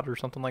God or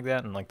something like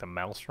that, and like the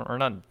Maelstrom, or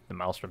not the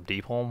Maelstrom,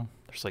 Deepholm.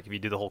 There's like if you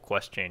do the whole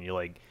quest chain, you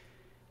like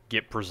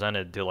get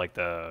presented to like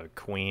the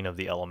Queen of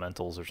the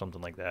Elementals or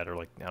something like that, or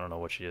like I don't know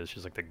what she is.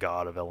 She's like the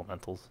God of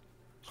Elementals.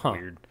 It's Huh.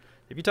 weird.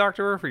 Have you talked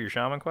to her for your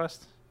shaman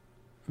quest?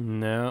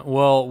 No.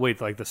 Well, wait,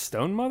 like the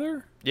Stone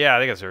Mother? Yeah, I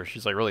think it's her.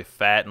 She's like really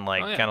fat and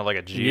like Oh, yeah. kind of like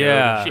a geode.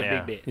 Yeah. Shit,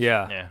 yeah. big bitch.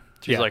 Yeah. Yeah.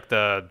 She's Yeah. like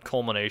the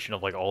culmination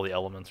of like all the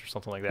elements or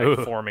something like that,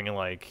 Ugh. forming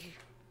like,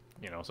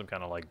 some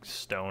kind of like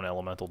stone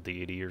elemental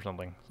deity or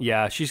something.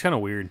 Yeah, she's kind of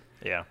weird.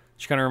 Yeah.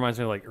 She kind of reminds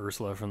me of like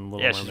Ursula from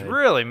Little Yeah, Mermaid. she's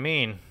really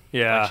mean.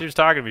 Yeah. Like, she was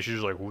talking to me. She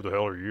was like, who the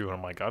hell are you? And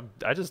I'm like,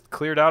 I just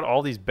cleared out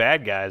all these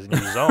bad guys in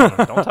your zone.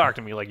 Don't talk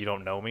to me like you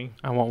don't know me.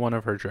 I want one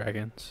of her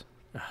dragons.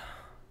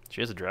 She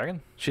has a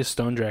dragon? She has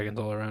stone dragons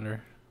all around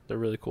her. They're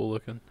really cool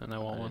looking, and I I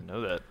want didn't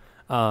one. know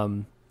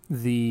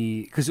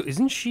that. Because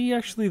isn't she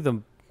actually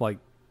the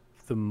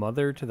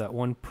mother to that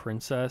one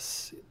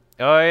princess?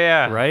 Oh,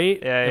 yeah. Right?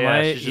 Yeah, Am yeah.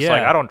 I- She's just yeah.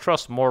 like, I don't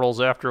trust mortals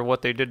after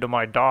what they did to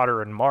my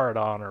daughter in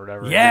Maradon or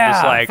whatever. And Yeah, you're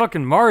just like,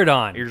 fucking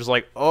Maradon. you're just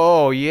like,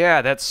 oh,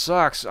 yeah, that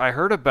sucks. I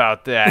heard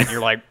about that. And you're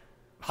like,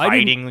 I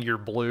didn't- hiding your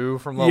blue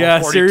from level Yeah,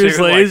 42.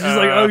 seriously. Like, It's just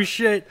like, oh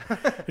shit.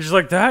 It's just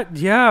like that.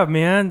 Yeah,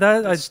 man,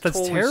 that's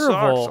totally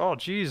terrible. sucks. Oh,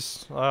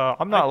 jeez.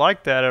 I'm not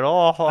like that at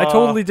all. I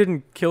totally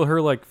didn't kill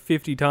her like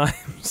 50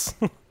 times.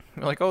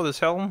 You're like, oh, this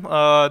helm?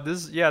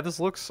 This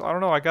looks, I don't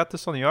know. I got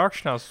this on the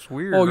auction house. It's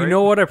weird. Oh, you right?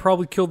 know what? I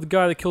probably killed the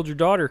guy that killed your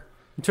daughter.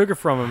 You took it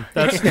from him.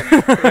 That's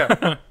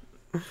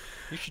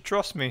You should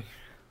trust me.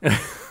 That's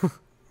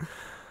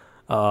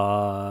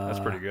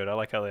pretty good. I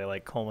like how they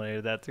like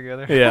culminated that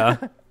together. yeah.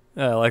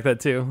 I like that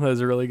too.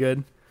 Those are really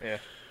good. Yeah.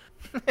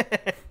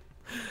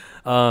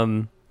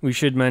 We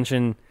should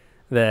mention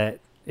that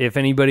if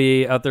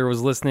anybody out there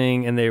was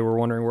listening and they were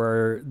wondering where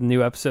our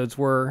new episodes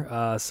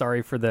were,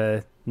 sorry for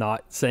the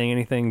not saying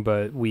anything,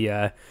 but we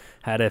had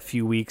a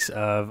few weeks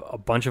of a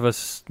bunch of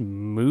us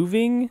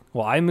moving.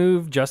 Well, I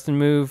moved, Justin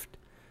moved,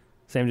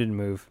 Sam didn't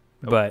move,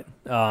 but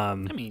I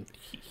mean,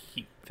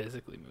 he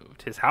physically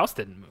moved. His house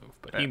didn't move,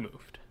 but he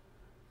moved.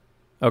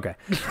 okay.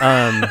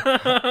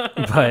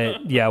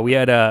 But yeah, we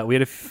had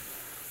a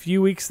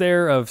few weeks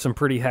there of some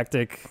pretty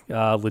hectic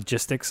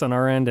logistics on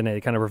our end, and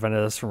it kind of prevented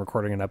us from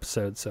recording an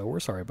episode. So we're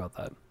sorry about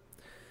that.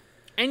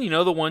 And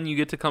the one you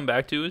get to come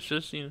back to is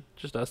just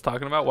just us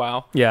talking about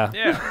WoW. Yeah.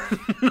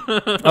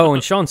 Yeah. Oh,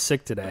 and Sean's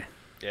sick today.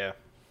 Yeah.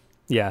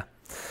 Yeah.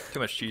 Too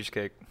much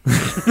cheesecake.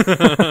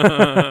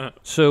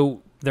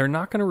 So they're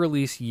not going to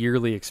release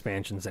yearly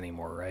expansions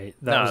anymore, right?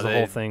 That was the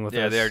whole thing with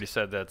Yeah, this. they already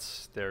said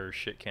they're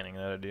shit canning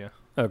that idea.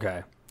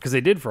 Okay. Because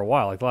they did for a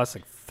while, like the last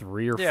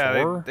 3 or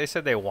 4. They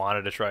said they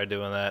wanted to try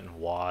doing that in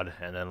WoD,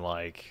 and then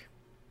like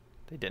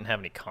they didn't have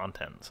any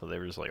content, so they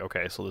were just like,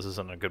 okay, so this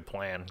isn't a good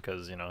plan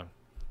because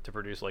to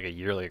produce like a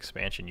yearly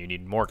expansion, you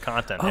need more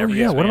content. Oh every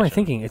yeah, what am I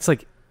expansion.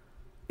 thinking?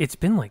 It's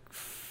been like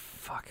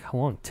how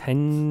long?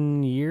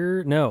 10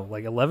 years? No,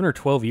 like 11 or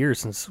 12 years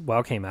since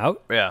WoW came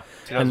out, Yeah,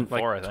 2004,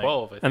 Like I think.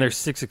 12, I think. and there's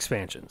 6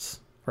 expansions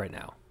right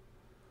now.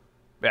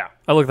 Yeah.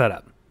 I looked that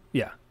up.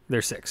 Yeah,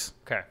 there's 6.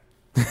 Okay.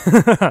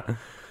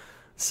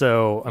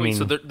 So I mean,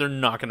 so they're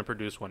not going to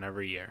produce one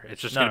every year.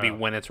 It's just going to be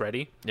when it's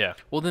ready. Yeah.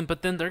 Well,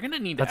 but then they're going to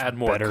need to That's add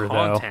more better,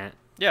 content.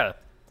 Yeah,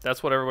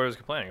 that's what everybody was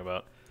complaining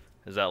about.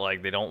 Is that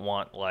like they don't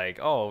want like,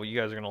 oh, you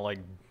guys are gonna like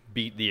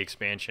beat the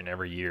expansion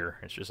every year.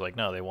 It's just like,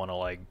 no, they want to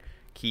like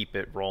keep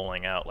it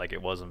rolling out like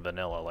it was in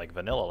vanilla. Like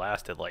vanilla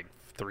lasted like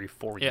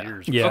 3-4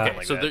 years. Or Yeah. something Okay,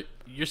 like so that.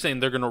 you're saying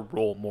they're going to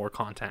roll more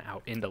content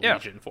out into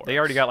Legion for They us.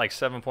 already got like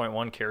 7.1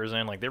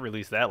 Karazhan. Like they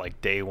released that like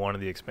day one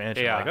of the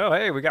expansion. Yeah. Like, oh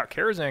hey, we got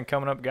Karazhan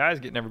coming up, guys,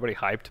 getting everybody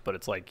hyped. But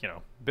it's like,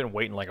 been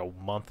waiting like a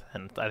month,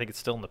 and I think it's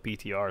still in the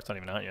PTR. It's not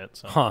even out yet.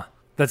 So. Huh.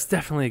 That's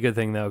definitely a good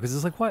thing, though, because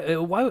it's like,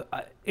 why?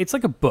 It's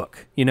like a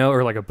book,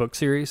 or like a book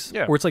series,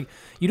 Yeah. where it's like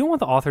you don't want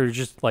the author to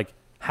just like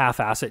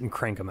half-ass it and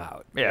crank them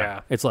out. Yeah.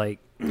 It's like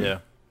Yeah.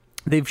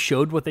 they've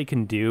showed what they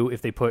can do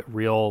if they put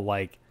real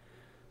like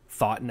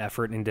thought and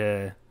effort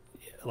into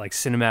like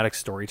cinematic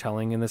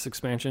storytelling in this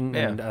expansion,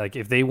 Yeah. and like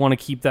if they want to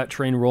keep that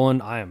train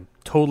rolling, I am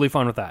totally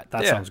fine with that.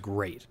 That Yeah. sounds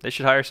great. They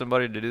should hire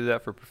somebody to do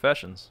that for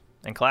professions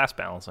and class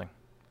balancing.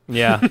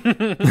 Yeah.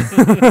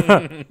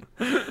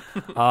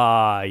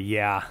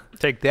 Yeah.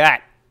 Take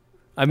that.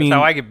 I mean, That's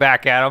how I get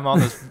back at them on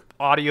this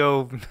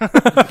audio.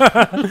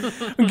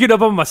 get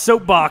up on my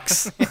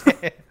soapbox.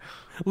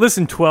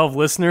 Listen, 12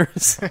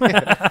 listeners.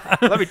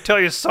 Let me tell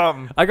you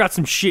something. I got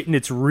some shit and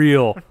it's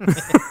real.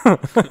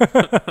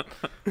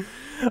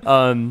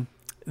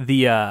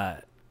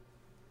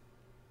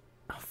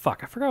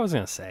 Fuck, I forgot what I was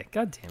going to say.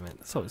 God damn it.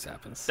 This always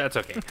happens. That's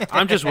okay.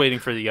 I'm just waiting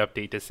for the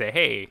update to say,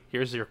 hey,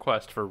 here's your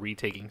quest for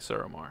retaking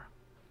Suramar.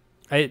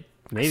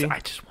 Maybe. I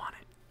just want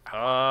it.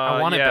 I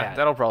want it bad.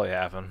 That'll probably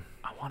happen.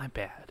 I want it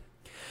bad.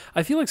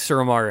 I feel like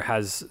Suramar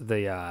has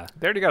the...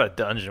 They already got a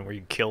dungeon where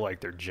you kill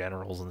like their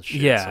generals and shit.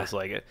 Yeah. So it's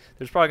like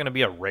there's probably going to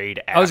be a raid.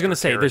 I was going to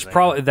after say, there's Karazhan.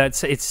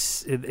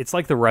 probably... it's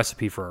like the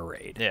recipe for a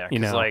raid. Yeah,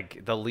 because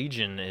like the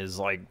Legion is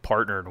like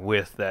partnered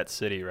with that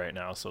city right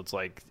now, so it's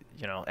like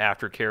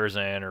after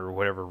Karazhan or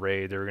whatever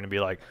raid, they're going to be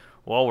like,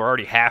 well, we're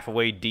already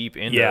halfway deep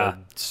into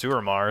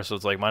Suramar, so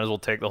it's like might as well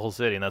take the whole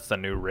city, and that's the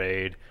new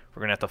raid. We're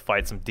going to have to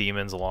fight some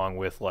demons along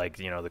with like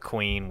the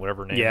queen,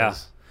 whatever her name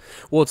is.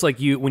 Well, it's like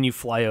when you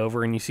fly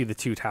over and you see the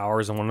two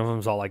towers, and one of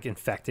them's all like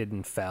infected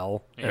and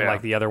fell, and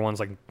like the other one's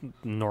like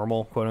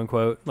normal, quote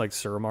unquote, like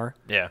Suramar.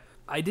 Yeah.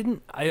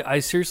 I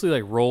seriously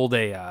like rolled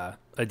a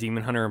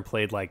demon hunter and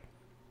played like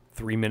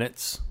 3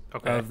 minutes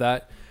of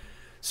that.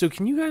 So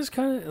can you guys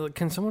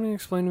can someone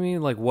explain to me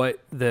like what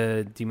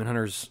the demon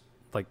hunters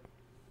like,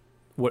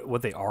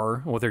 what they are,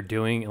 what they're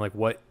doing, and like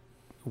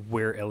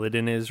where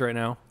Illidan is right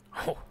now?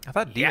 Oh, I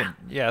thought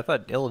I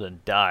thought Illidan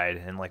died,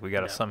 and like we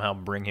got to somehow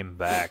bring him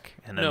back,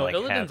 and then like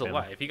Illidan's have him.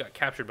 alive. He got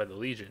captured by the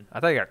Legion. I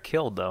thought he got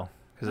killed though,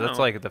 because that's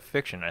No. like the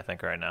fiction I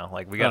think right now.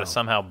 Like we got to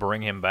somehow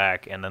bring him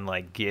back, and then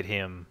like get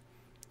him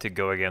to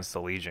go against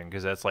the Legion,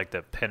 because that's like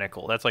the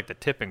pinnacle. That's like the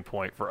tipping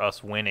point for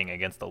us winning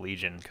against the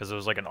Legion, because it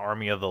was like an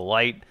army of the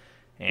light,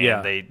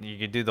 and you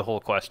could do the whole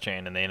quest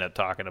chain, and they end up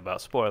talking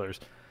about spoilers.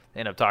 They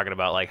end up talking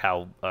about like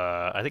how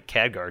I think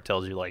Khadgar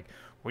tells you like,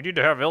 we need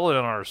to have Illidan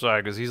on our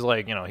side, because he's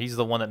like, he's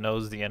the one that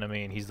knows the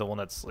enemy, and he's the one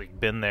that's like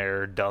been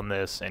there, done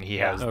this, and he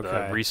has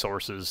the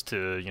resources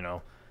to,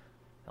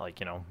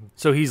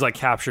 So he's like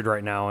captured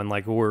right now, and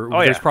like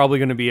there's probably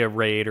going to be a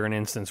raid or an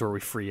instance where we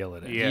free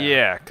Illidan.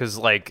 Yeah, because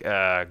like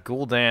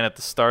Gul'dan at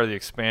the start of the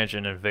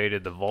expansion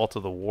invaded the Vault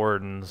of the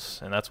Wardens,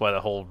 and that's why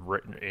the whole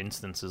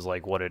instance is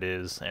like what it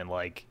is, and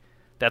like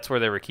that's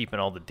where they were keeping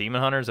all the demon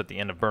hunters at the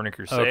end of Burning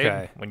Crusade.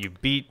 Okay. When you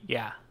beat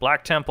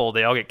Black Temple,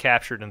 they all get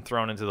captured and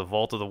thrown into the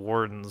Vault of the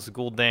Wardens.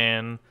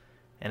 Gul'dan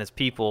and his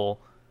people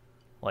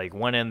like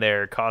went in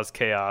there, caused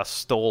chaos,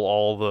 stole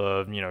all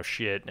the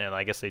shit, and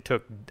I guess they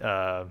took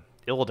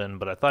Illidan,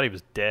 but I thought he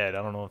was dead.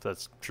 I don't know if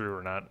that's true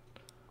or not,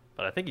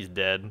 but I think he's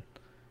dead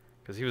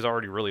because he was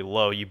already really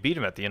low. You beat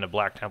him at the end of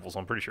Black Temple, so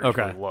I'm pretty sure he's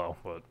really low.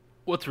 But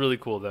what's really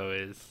cool though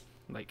is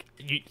like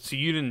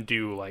you didn't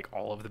do like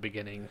all of the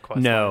beginning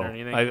quest No, line or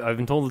anything. I've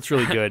been told it's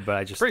really good, but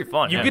I just pretty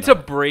fun. You get to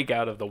break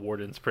out of the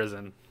Warden's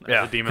prison.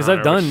 Yeah, because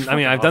I've done. I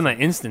mean, I've done that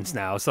instance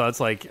now, so it's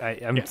like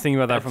I'm thinking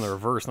about that from the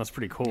reverse, and that's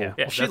pretty cool. Yeah,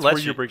 Yeah, she that's lets where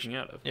you you're breaking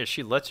out of. Yeah,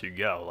 she lets you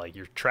go. Like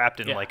you're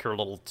trapped in like her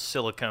little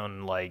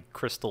silicone like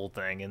crystal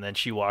thing, and then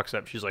she walks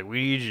up. She's like,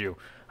 "We need you.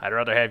 I'd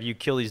rather have you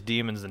kill these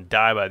demons than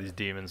die by these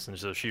demons." And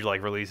so she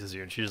like releases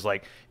you, and she's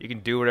like, "You can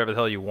do whatever the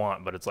hell you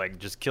want, but it's like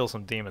just kill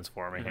some demons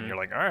for me." And you're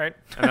like, "All right."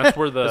 And that's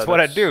where that's what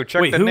I do.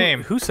 Check Wait, the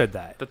name. Who said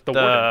that? The The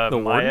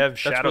Warden. Warden? Maev That's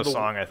Shadow where the-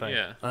 Song, I think.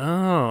 Yeah,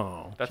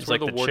 Oh, that's She's where like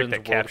the the chick Warden's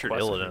that captured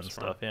world quest Illidan and comes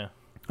stuff. from. Yeah,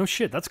 oh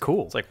shit, that's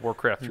cool. it's like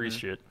Warcraft 3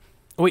 shit.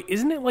 Wait,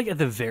 isn't it like at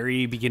the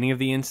very beginning of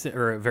the instant,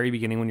 or very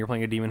beginning when you're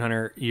playing a demon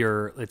hunter,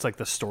 it's like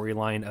the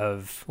storyline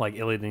of like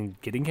Illidan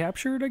getting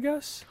captured, I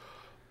guess?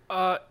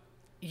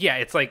 Yeah,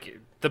 it's like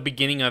the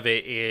beginning of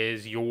it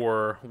is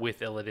you're with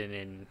Illidan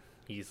and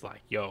he's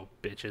like, "Yo,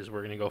 bitches,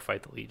 we're gonna go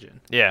fight the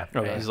Legion." Yeah,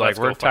 Okay. he's like, Let's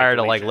go we're fight tired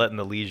the of like Legion. letting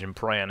the Legion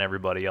prey on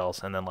everybody else,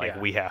 and then like Yeah.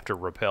 we have to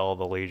repel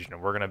the Legion,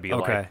 and we're gonna be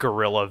Okay. like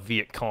guerrilla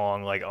Viet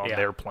Cong like on Yeah.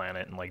 their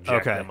planet and like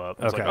jack Okay. them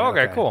up. It's Okay. like,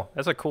 okay, Okay. cool.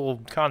 That's a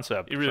cool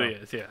concept. It really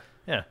is, yeah.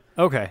 Yeah.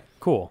 Okay,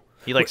 cool.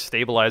 He like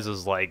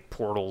stabilizes like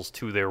portals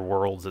to their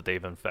worlds that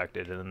they've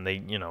infected, and then they,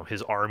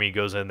 his army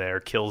goes in there,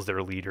 kills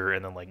their leader,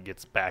 and then like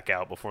gets back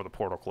out before the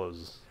portal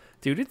closes.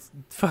 Dude, it's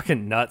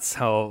fucking nuts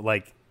how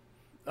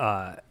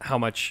how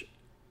much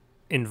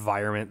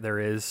environment there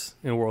is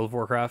in World of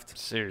Warcraft.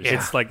 Seriously,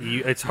 It's like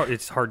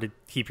it's hard to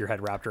keep your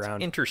head wrapped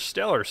around.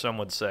 Interstellar, some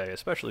would say,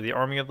 especially the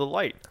Army of the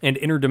Light, And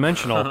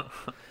interdimensional.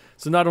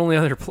 So not only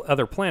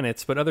other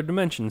planets, but other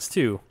dimensions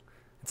too.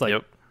 It's like,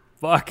 Yep.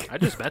 fuck. I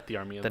just met the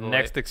Army of The the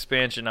next Light.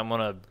 expansion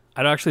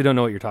I actually don't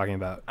know what you're talking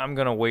about. I'm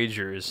gonna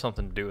wager is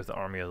something to do with the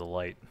Army of the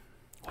Light.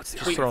 What's the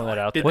Just throwing that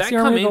out Did there. What's that the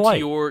come Army of the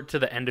Light? to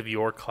the end of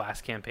your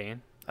class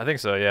campaign? I think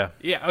so. Yeah.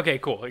 Yeah. Okay.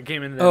 Cool. It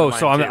came in. Oh, mine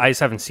so too. I just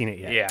haven't seen it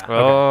yet. Yeah.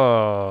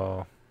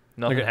 Oh.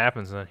 Nothing Okay.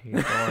 happens then. You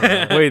don't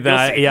wanna know. Wait, then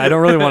I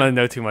don't really want to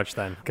know too much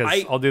then, because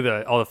I-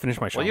 I'll finish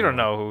my show. Well, you don't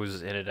know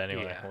who's in it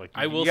anyway. Yeah. Like,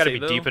 I will you got to say, be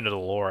though- deep into the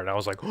lore, and I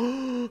was like,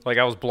 like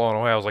I was blown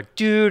away. I was like,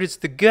 dude, it's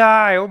the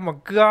guy. Oh my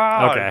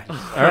god. Okay.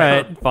 All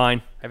right. Fine.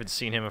 I haven't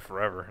seen him in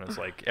forever, and it's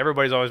like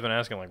everybody's always been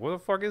asking, like, what the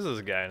fuck is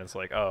this guy? And it's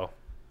like, oh,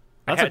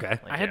 That's I had, okay.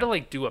 I had to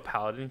do a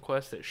paladin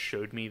quest that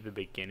showed me the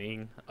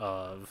beginning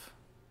of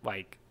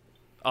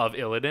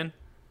Illidan.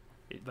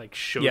 It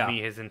showed Yeah.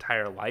 me his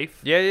entire life.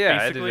 yeah,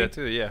 I did basically. that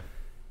too. Yeah.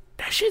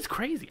 That shit's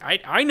crazy.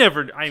 I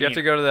never. I You mean, have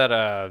to go to that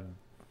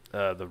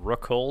the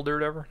Rookhold or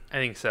whatever. I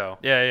think so.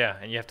 Yeah,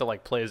 and you have to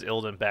play as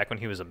Illidan back when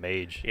he was a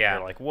mage. Yeah.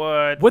 You're like,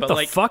 what? What But,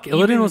 the fuck? even-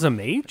 Illidan was a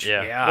mage?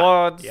 Yeah. Yeah.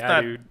 Well, it's Yeah,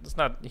 not. dude. It's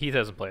not. Heath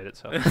hasn't played it,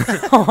 so.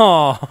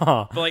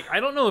 Oh. But I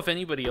don't know if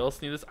anybody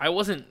else knew this. I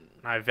wasn't.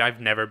 I've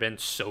never been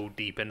so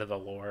deep into the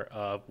lore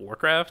of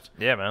Warcraft.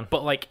 Yeah, man.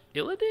 But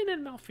Illidan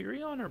and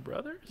Malfurion are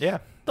brothers. Yeah,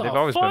 The they've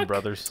always been fuck?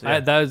 brothers. Yeah.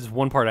 That is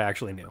one part I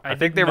actually knew. I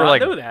think did they were not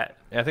like- know that.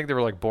 I think they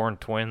were born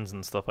twins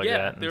and stuff like Yeah,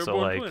 that. And they were so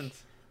born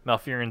twins.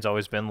 Malfurion's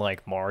always been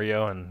like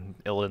Mario, and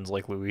Illidan's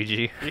like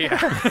Luigi,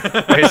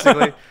 Yeah.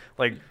 basically.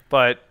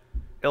 But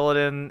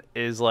Illidan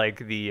is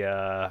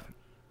the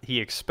he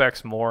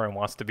expects more and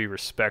wants to be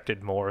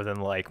respected more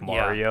than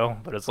Mario.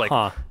 But it's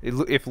Huh.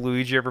 if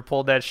Luigi ever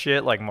pulled that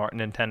shit,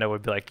 Nintendo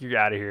would be like, "You're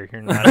out of here.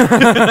 You're not part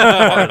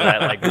of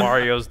that."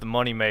 Mario's the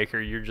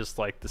moneymaker. You're just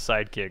the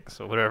sidekick.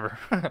 So whatever.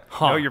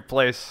 Huh. Know your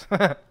place.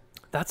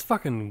 That's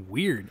fucking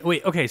weird.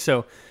 Wait, okay,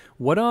 so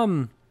what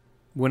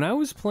when I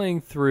was playing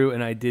through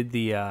and I did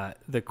the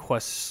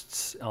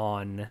quests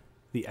on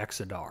the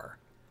Exodar,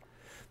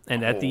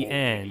 and at the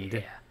end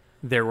yeah.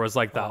 there was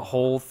that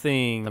whole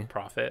thing,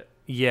 Prophet.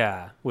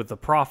 with the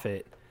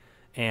prophet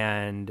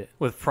and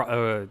with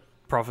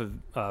Prophet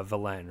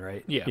Valen,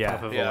 right? Yeah.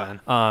 Prophet Yeah.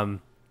 Valen.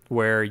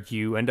 Where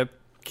you end up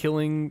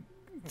killing,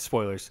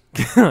 spoilers,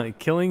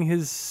 killing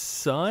his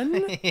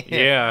son,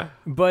 Yeah.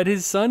 but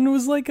his son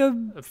was a A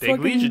big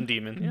fucking, Legion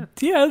demon.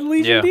 Yeah. Yeah,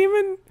 Legion Yeah.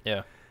 demon.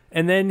 Yeah.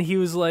 And then he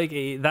was like,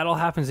 that all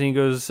happens, and he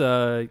goes,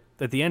 at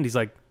the end, he's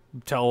like,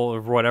 tell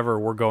whatever,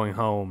 we're going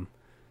home,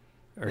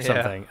 or Yeah.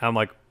 something. I'm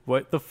like,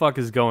 what the fuck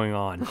is going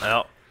on?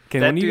 Well, Can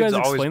that one of you dude's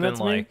guys always explain that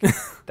been to me?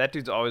 that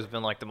dude's always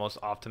been the most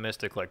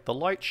optimistic, the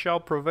light shall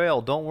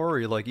prevail, don't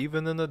worry,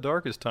 even in the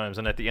darkest times.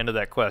 And at the end of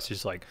that quest,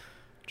 he's like,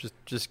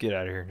 just get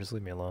out of here, just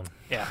leave me alone.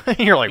 Yeah.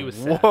 You're like, He was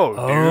whoa,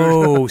 sad.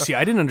 dude. Oh, see,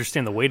 I didn't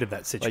understand the weight of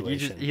that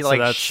situation. He So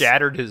that's-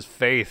 shattered his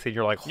faith, and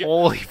you're like,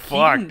 holy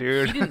fuck,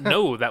 dude. He didn't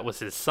know that was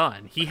his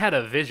son. He had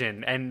a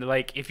vision, and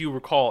if you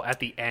recall, at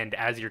the end,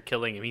 as you're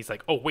killing him, he's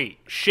like, "Oh wait,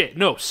 shit,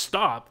 no,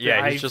 stop!"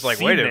 Yeah, he's I've just like,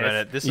 seen wait a this."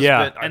 minute, this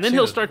Yeah. is. And then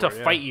he'll start to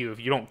fight you if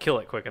you don't kill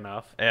it quick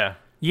enough. Yeah.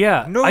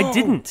 Yeah, No! I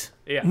didn't.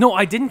 Yeah. No,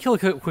 I didn't kill it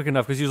quick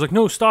enough because he was like,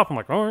 no, stop. I'm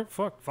like, all right,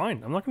 fuck,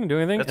 fine. I'm not going to do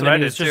anything. That's and what then I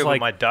he did was just too, but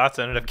like, my dots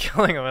ended up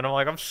killing him, and I'm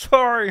like, I'm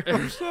sorry,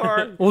 I'm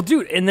sorry. well,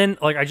 dude, and then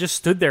I just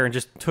stood there and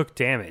just took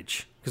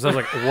damage because I was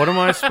like, what am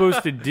I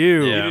supposed to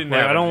do? Yeah. You didn't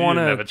I don't want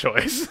have a to.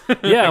 choice.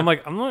 Yeah, I'm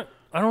like, I'm not.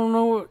 I don't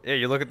know. Yeah,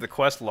 you look at the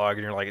quest log,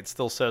 and you're like, it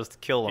still says to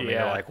kill him. And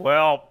Yeah. you're like,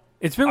 well,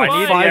 It's been I like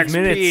need 5 XP,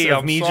 minutes of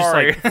I'm me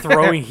sorry. just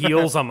throwing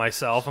heals on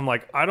myself. I'm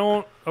like,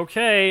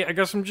 okay, I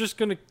guess I'm just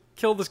gonna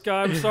kill this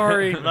guy. I'm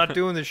sorry. I'm not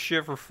doing this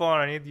shit for fun.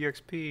 I need the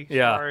XP.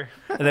 Yeah. Sorry.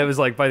 And that was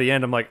by the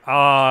end, I'm like,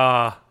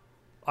 I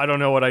don't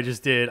know what I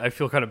just did. I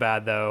feel kind of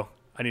bad though.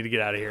 I need to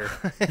get out of here.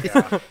 Did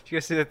you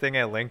guys see the thing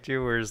I linked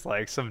you where it's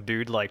some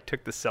dude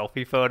took the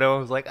selfie photo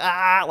and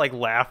was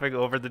laughing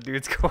over the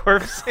dude's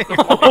corpse?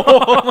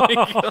 Oh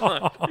my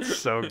god. It's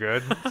so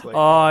good. It's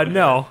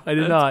No, I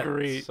did not.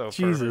 great. so perfect.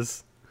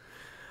 Jesus.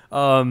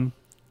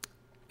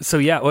 So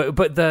yeah,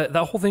 but that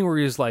whole thing where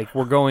he's like,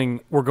 we're going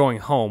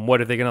home. What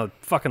are they gonna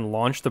fucking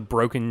launch the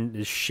broken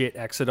as shit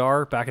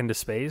Exodar back into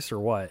space or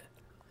what?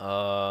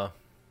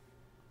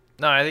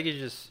 No, I think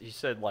he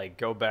said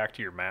go back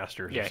to your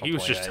masters. Yeah, or he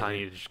was something just like telling that.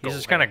 you to just He's go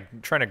just away. kind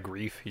of trying to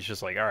grief. He's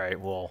just like, all right,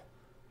 well,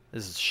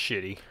 this is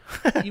shitty.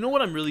 You know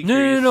what I'm really No,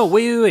 curious? no,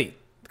 wait.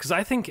 Because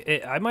I think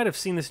I might have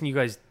seen this and you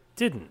guys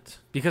didn't.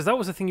 Because that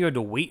was the thing you had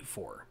to wait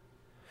for.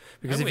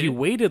 Because I if you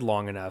waited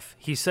long enough,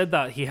 he said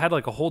that he had a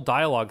whole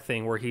dialogue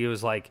thing where he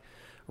was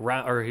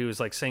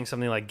saying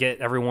something like, "Get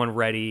everyone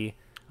ready."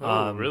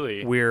 Oh,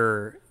 really?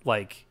 We're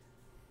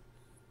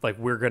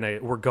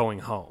we're going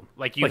home.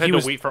 You had he to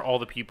was- wait for all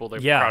the people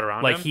to crowd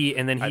around him?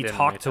 and then I he didn't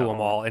talked wait to that them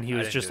long. all, and he I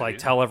was didn't just do that like,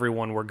 either. "Tell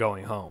everyone we're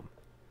going home."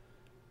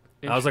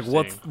 I was like,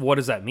 what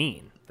does that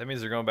mean? That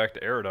means they're going back to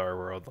Eridar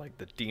world, like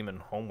the demon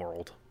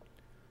homeworld.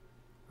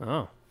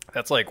 Oh.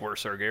 That's like where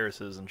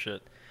Sargeras is and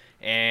shit.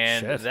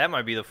 And that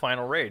might be the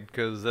final raid,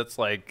 because that's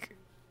like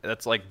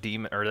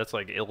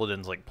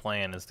Illidan's like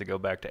plan is to go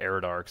back to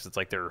Eridar, because it's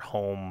like their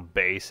home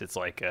base. It's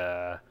like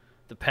the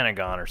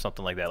Pentagon or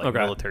something like that, like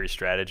military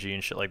strategy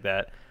and shit like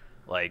that.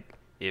 Like,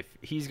 if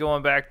he's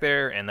going back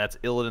there and that's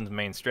Illidan's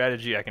main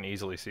strategy, I can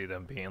easily see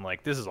them being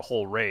like, this is a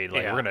whole raid.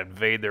 Like, we're going to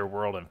invade their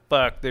world and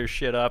fuck their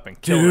shit up and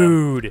kill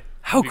them. Dude,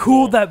 how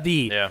cool would that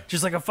be? Yeah.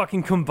 Just like a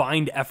fucking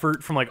combined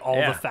effort from like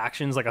all the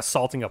factions, like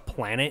assaulting a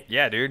planet.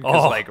 Yeah, dude.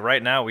 Because like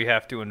right now we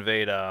have to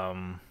invade,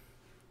 or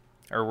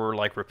we're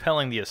like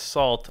repelling the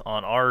assault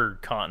on our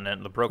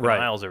continent, the Broken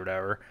Isles or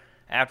whatever.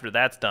 After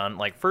that's done,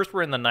 like, first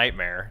we're in the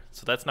Nightmare,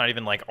 so that's not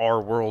even like our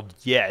world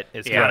yet.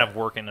 It's kind of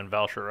working in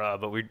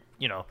Val'sharah, but we,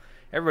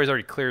 everybody's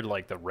already cleared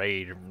like the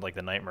raid, like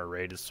the Nightmare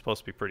raid. It's supposed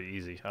to be pretty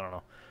easy. I don't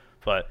know,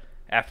 but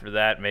after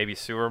that, maybe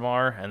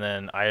Suramar, and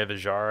then Aya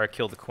Vajara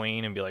kill the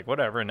queen and be like,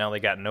 whatever. And now they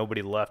got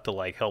nobody left to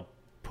like help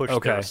push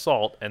their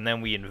assault, and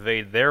then we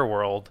invade their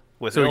world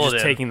with so Illidan, we're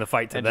just taking the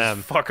fight to and them.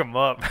 Just fuck them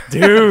up,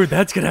 dude.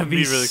 That's gonna be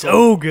really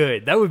so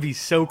good. That would be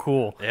so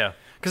cool. Yeah,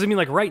 because I mean,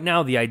 like right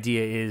now, the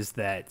idea is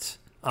that.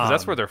 Because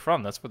that's where they're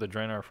from. That's where the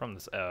Draenei are from.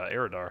 This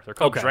Eridar. They're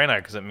called Draenei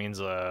because it means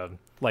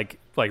like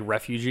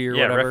refugee or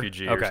whatever.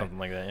 Refugee or something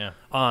like that. Yeah.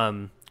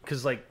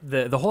 Because like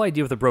the whole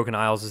idea with the Broken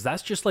Isles is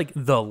that's just like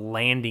the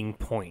landing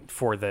point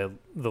for the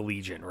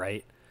Legion,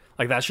 right?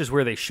 Like that's just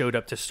where they showed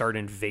up to start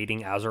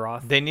invading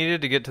Azeroth. They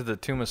needed to get to the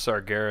Tomb of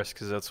Sargeras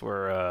because that's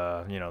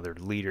where their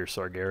leader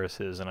Sargeras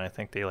is, and I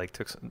think they like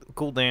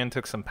Gul'dan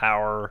took some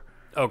power.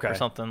 Or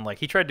something. Like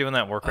he tried doing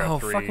that in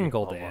Warcraft 3. Oh, fucking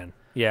Gul'dan.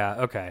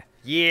 Yeah. Okay.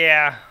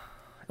 Yeah.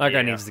 That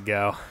guy needs to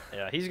go.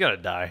 Yeah, he's gonna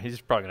die. He's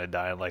probably gonna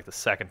die in like the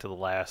second to the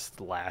last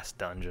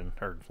dungeon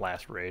or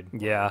last raid.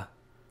 Yeah.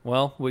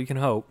 Well, we can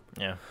hope.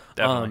 Yeah,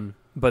 definitely.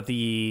 But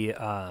the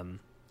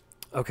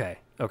okay.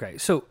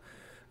 So,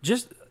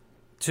 just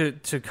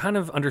to kind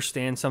of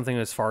understand something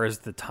as far as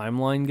the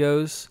timeline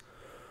goes,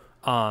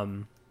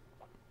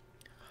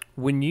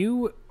 when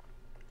you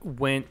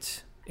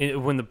went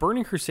when the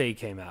Burning Crusade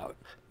came out,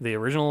 the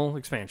original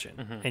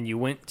expansion, and you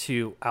went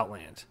to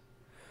Outland.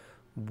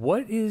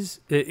 Wasn't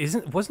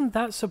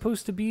that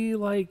supposed to be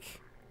like?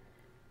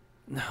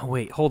 No,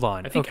 wait, hold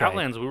on. I think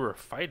Outlands we were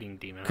fighting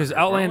demons. Because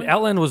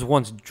Outland was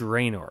once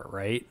Draenor,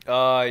 right?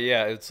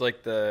 Yeah, it's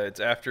like it's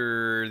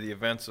after the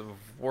events of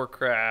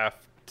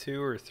Warcraft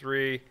 2 or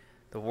 3.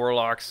 The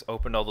Warlocks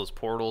opened all those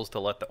portals to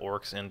let the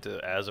orcs into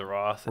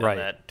Azeroth, and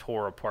that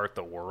tore apart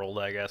the world,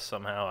 I guess,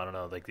 somehow. I don't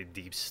know, like they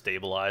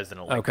destabilized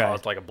and it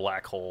caused like a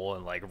black hole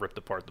and like ripped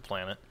apart the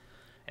planet.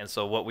 And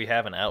so what we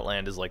have in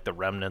Outland is like the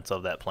remnants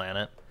of that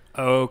planet.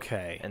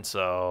 Okay. And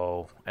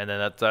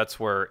then that's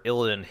where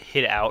Illidan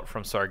hid out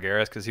from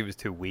Sargeras because he was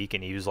too weak,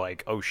 and he was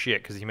like, oh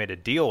shit, because he made a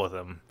deal with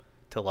him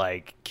to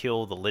like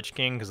kill the Lich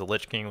King, because the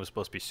Lich King was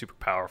supposed to be super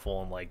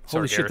powerful, and like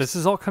holy shit, this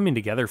is all coming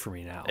together for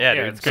me now. Yeah,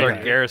 dude.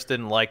 Sargeras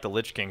didn't like the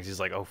Lich Kings. He's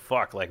like, oh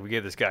fuck, like we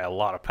gave this guy a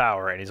lot of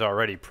power, and he's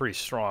already pretty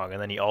strong,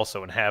 and then he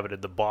also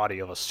inhabited the body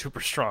of a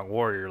super strong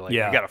warrior. Like, we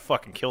gotta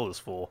fucking kill this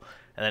fool.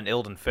 And then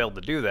Illidan failed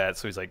to do that,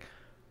 so he's like,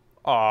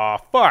 aw,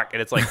 fuck.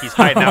 And it's like he's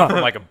hiding out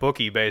from like a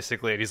bookie,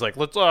 basically. And he's like,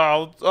 let's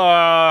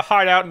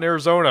hide out in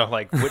Arizona,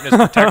 like witness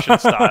protection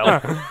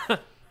style.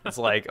 It's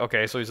like,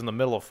 okay, so he's in the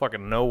middle of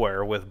fucking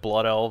nowhere with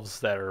blood elves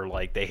that are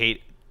like, they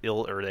hate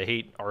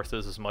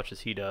Arthas as much as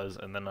he does.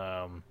 And then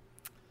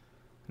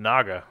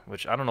Naga,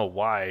 which I don't know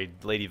why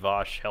Lady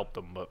Vosh helped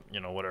him, but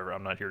whatever.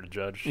 I'm not here to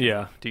judge.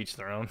 Yeah. Teach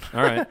their own.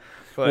 All right.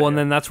 And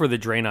then that's where the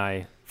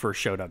Draenei first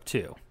showed up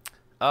too.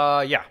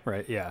 Yeah.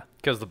 Right, yeah.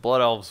 Because the Blood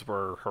Elves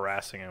were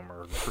harassing him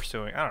or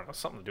pursuing, I don't know,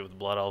 something to do with the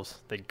Blood Elves.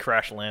 They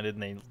crash landed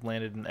and they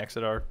landed in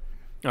Exodar.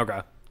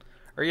 Okay.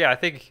 Or yeah, I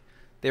think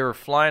they were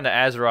flying to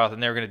Azeroth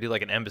and they were going to do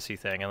like an embassy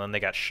thing, and then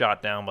they got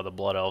shot down by the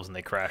Blood Elves and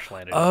they crash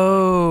landed.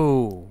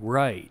 Oh,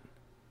 right.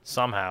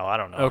 Somehow, I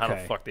don't know how the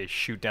fuck they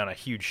shoot down a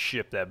huge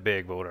ship that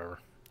big, but whatever.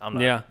 I don't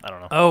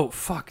know. Oh,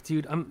 fuck,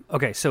 dude.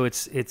 Okay, so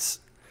it's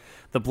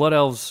the Blood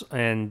Elves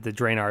and the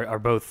Draenei are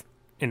both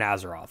in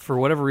Azeroth. For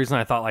whatever reason,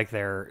 I thought like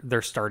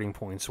their starting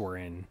points were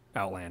in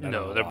Outland.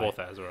 No, they're both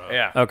Azeroth.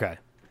 Yeah. Okay.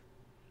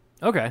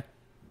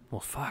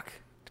 Well, fuck.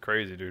 It's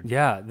crazy, dude.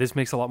 Yeah, this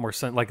makes a lot more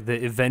sense. Like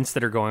the events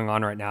that are going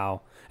on right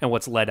now and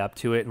what's led up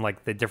to it, and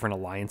like the different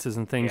alliances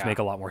and things make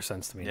a lot more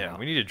sense to me. Yeah, now.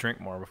 we need to drink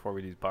more before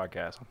we do the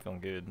podcast. I'm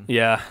feeling good.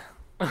 Yeah.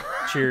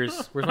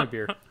 Cheers. Where's my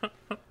beer?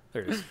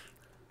 There it is.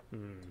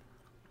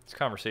 These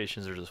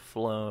conversations are just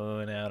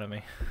flowing out of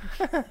me.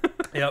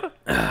 Yep.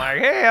 I'm like,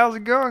 hey, how's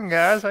it going,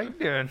 guys? How you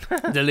doing?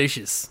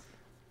 Delicious.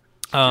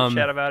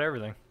 Chat about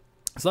everything.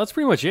 So that's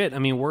pretty much it. I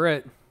mean,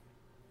 we're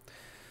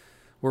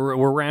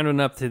rounding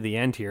up to the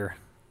end here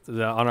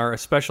on our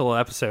special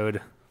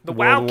episode, the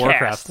World of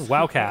Warcraft. The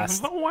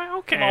Wowcast.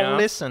 Come on,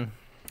 listen.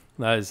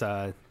 That is,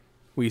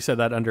 we said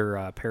that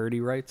under parody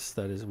rights.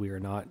 That is, we are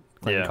not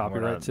claim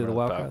copyright to the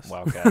Wowcast.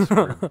 Wowcast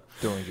for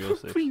Dueling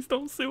Joysticks. Please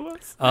don't sue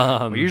us.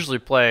 We usually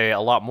play a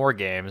lot more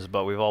games,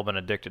 but we've all been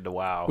addicted to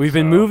WoW. We've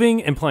been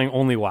moving and playing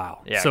only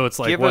WoW. Yeah, so it's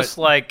like give us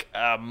like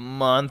a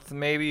month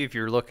maybe if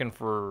you're looking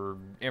for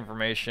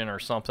information or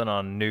something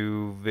on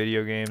new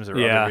video games or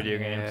other video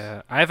games.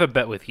 Yeah, I have a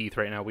bet with Heath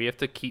right now. We have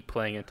to keep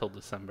playing until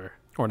December.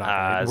 We're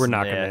not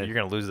gonna. You're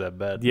gonna lose that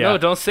bet. Yeah. No,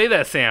 don't say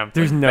that, Sam.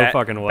 There's no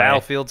fucking way.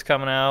 Battlefield's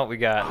coming out. We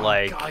got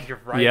God, you're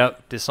right.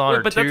 Yep.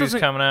 Dishonored 2's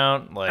coming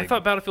out. Like I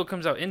thought Battlefield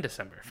comes out in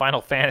December.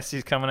 Final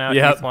Fantasy's coming out.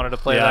 Yep. Heath wanted to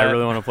play that. I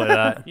really want to play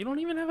that. You don't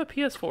even have a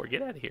PS4.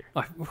 Get out of here.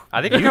 I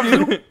think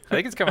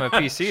it's coming to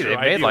PC. Sure, They've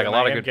I made do, like a and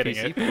lot I of am good getting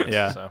PC it. ports.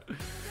 Yeah. So.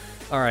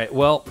 All right.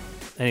 Well,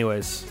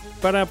 anyways.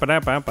 Buff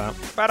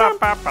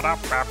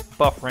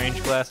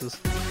range glasses,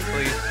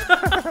 please.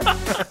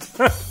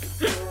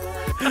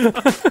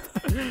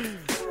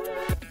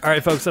 All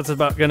right, folks, that's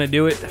about going to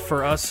do it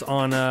for us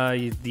on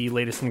the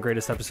latest and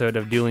greatest episode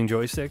of Dueling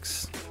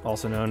Joysticks,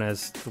 also known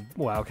as the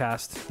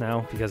Wowcast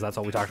now, because that's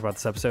all we talked about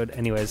this episode.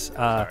 Anyways,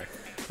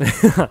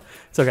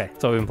 it's okay.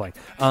 It's all we've been playing.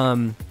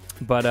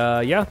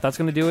 But yeah, that's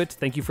going to do it.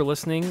 Thank you for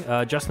listening.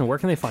 Justin, where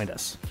can they find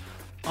us?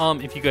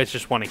 If you guys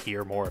just want to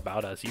hear more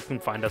about us, you can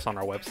find us on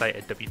our website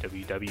at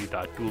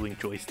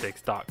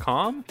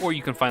www.duelingjoysticks.com, or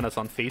you can find us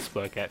on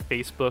Facebook at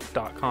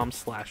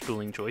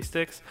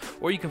facebook.com/duelingjoysticks,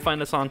 or you can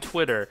find us on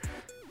Twitter,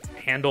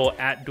 handle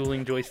at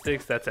Dueling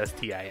Joysticks, that's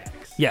STIX.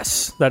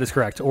 Yes, that is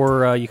correct.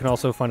 Or you can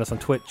also find us on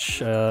Twitch,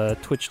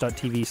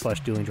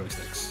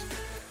 twitch.tv/duelingjoysticks.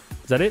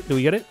 Is that it? Do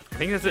we get it? I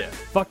think that's it.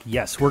 Fuck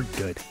yes, we're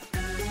good.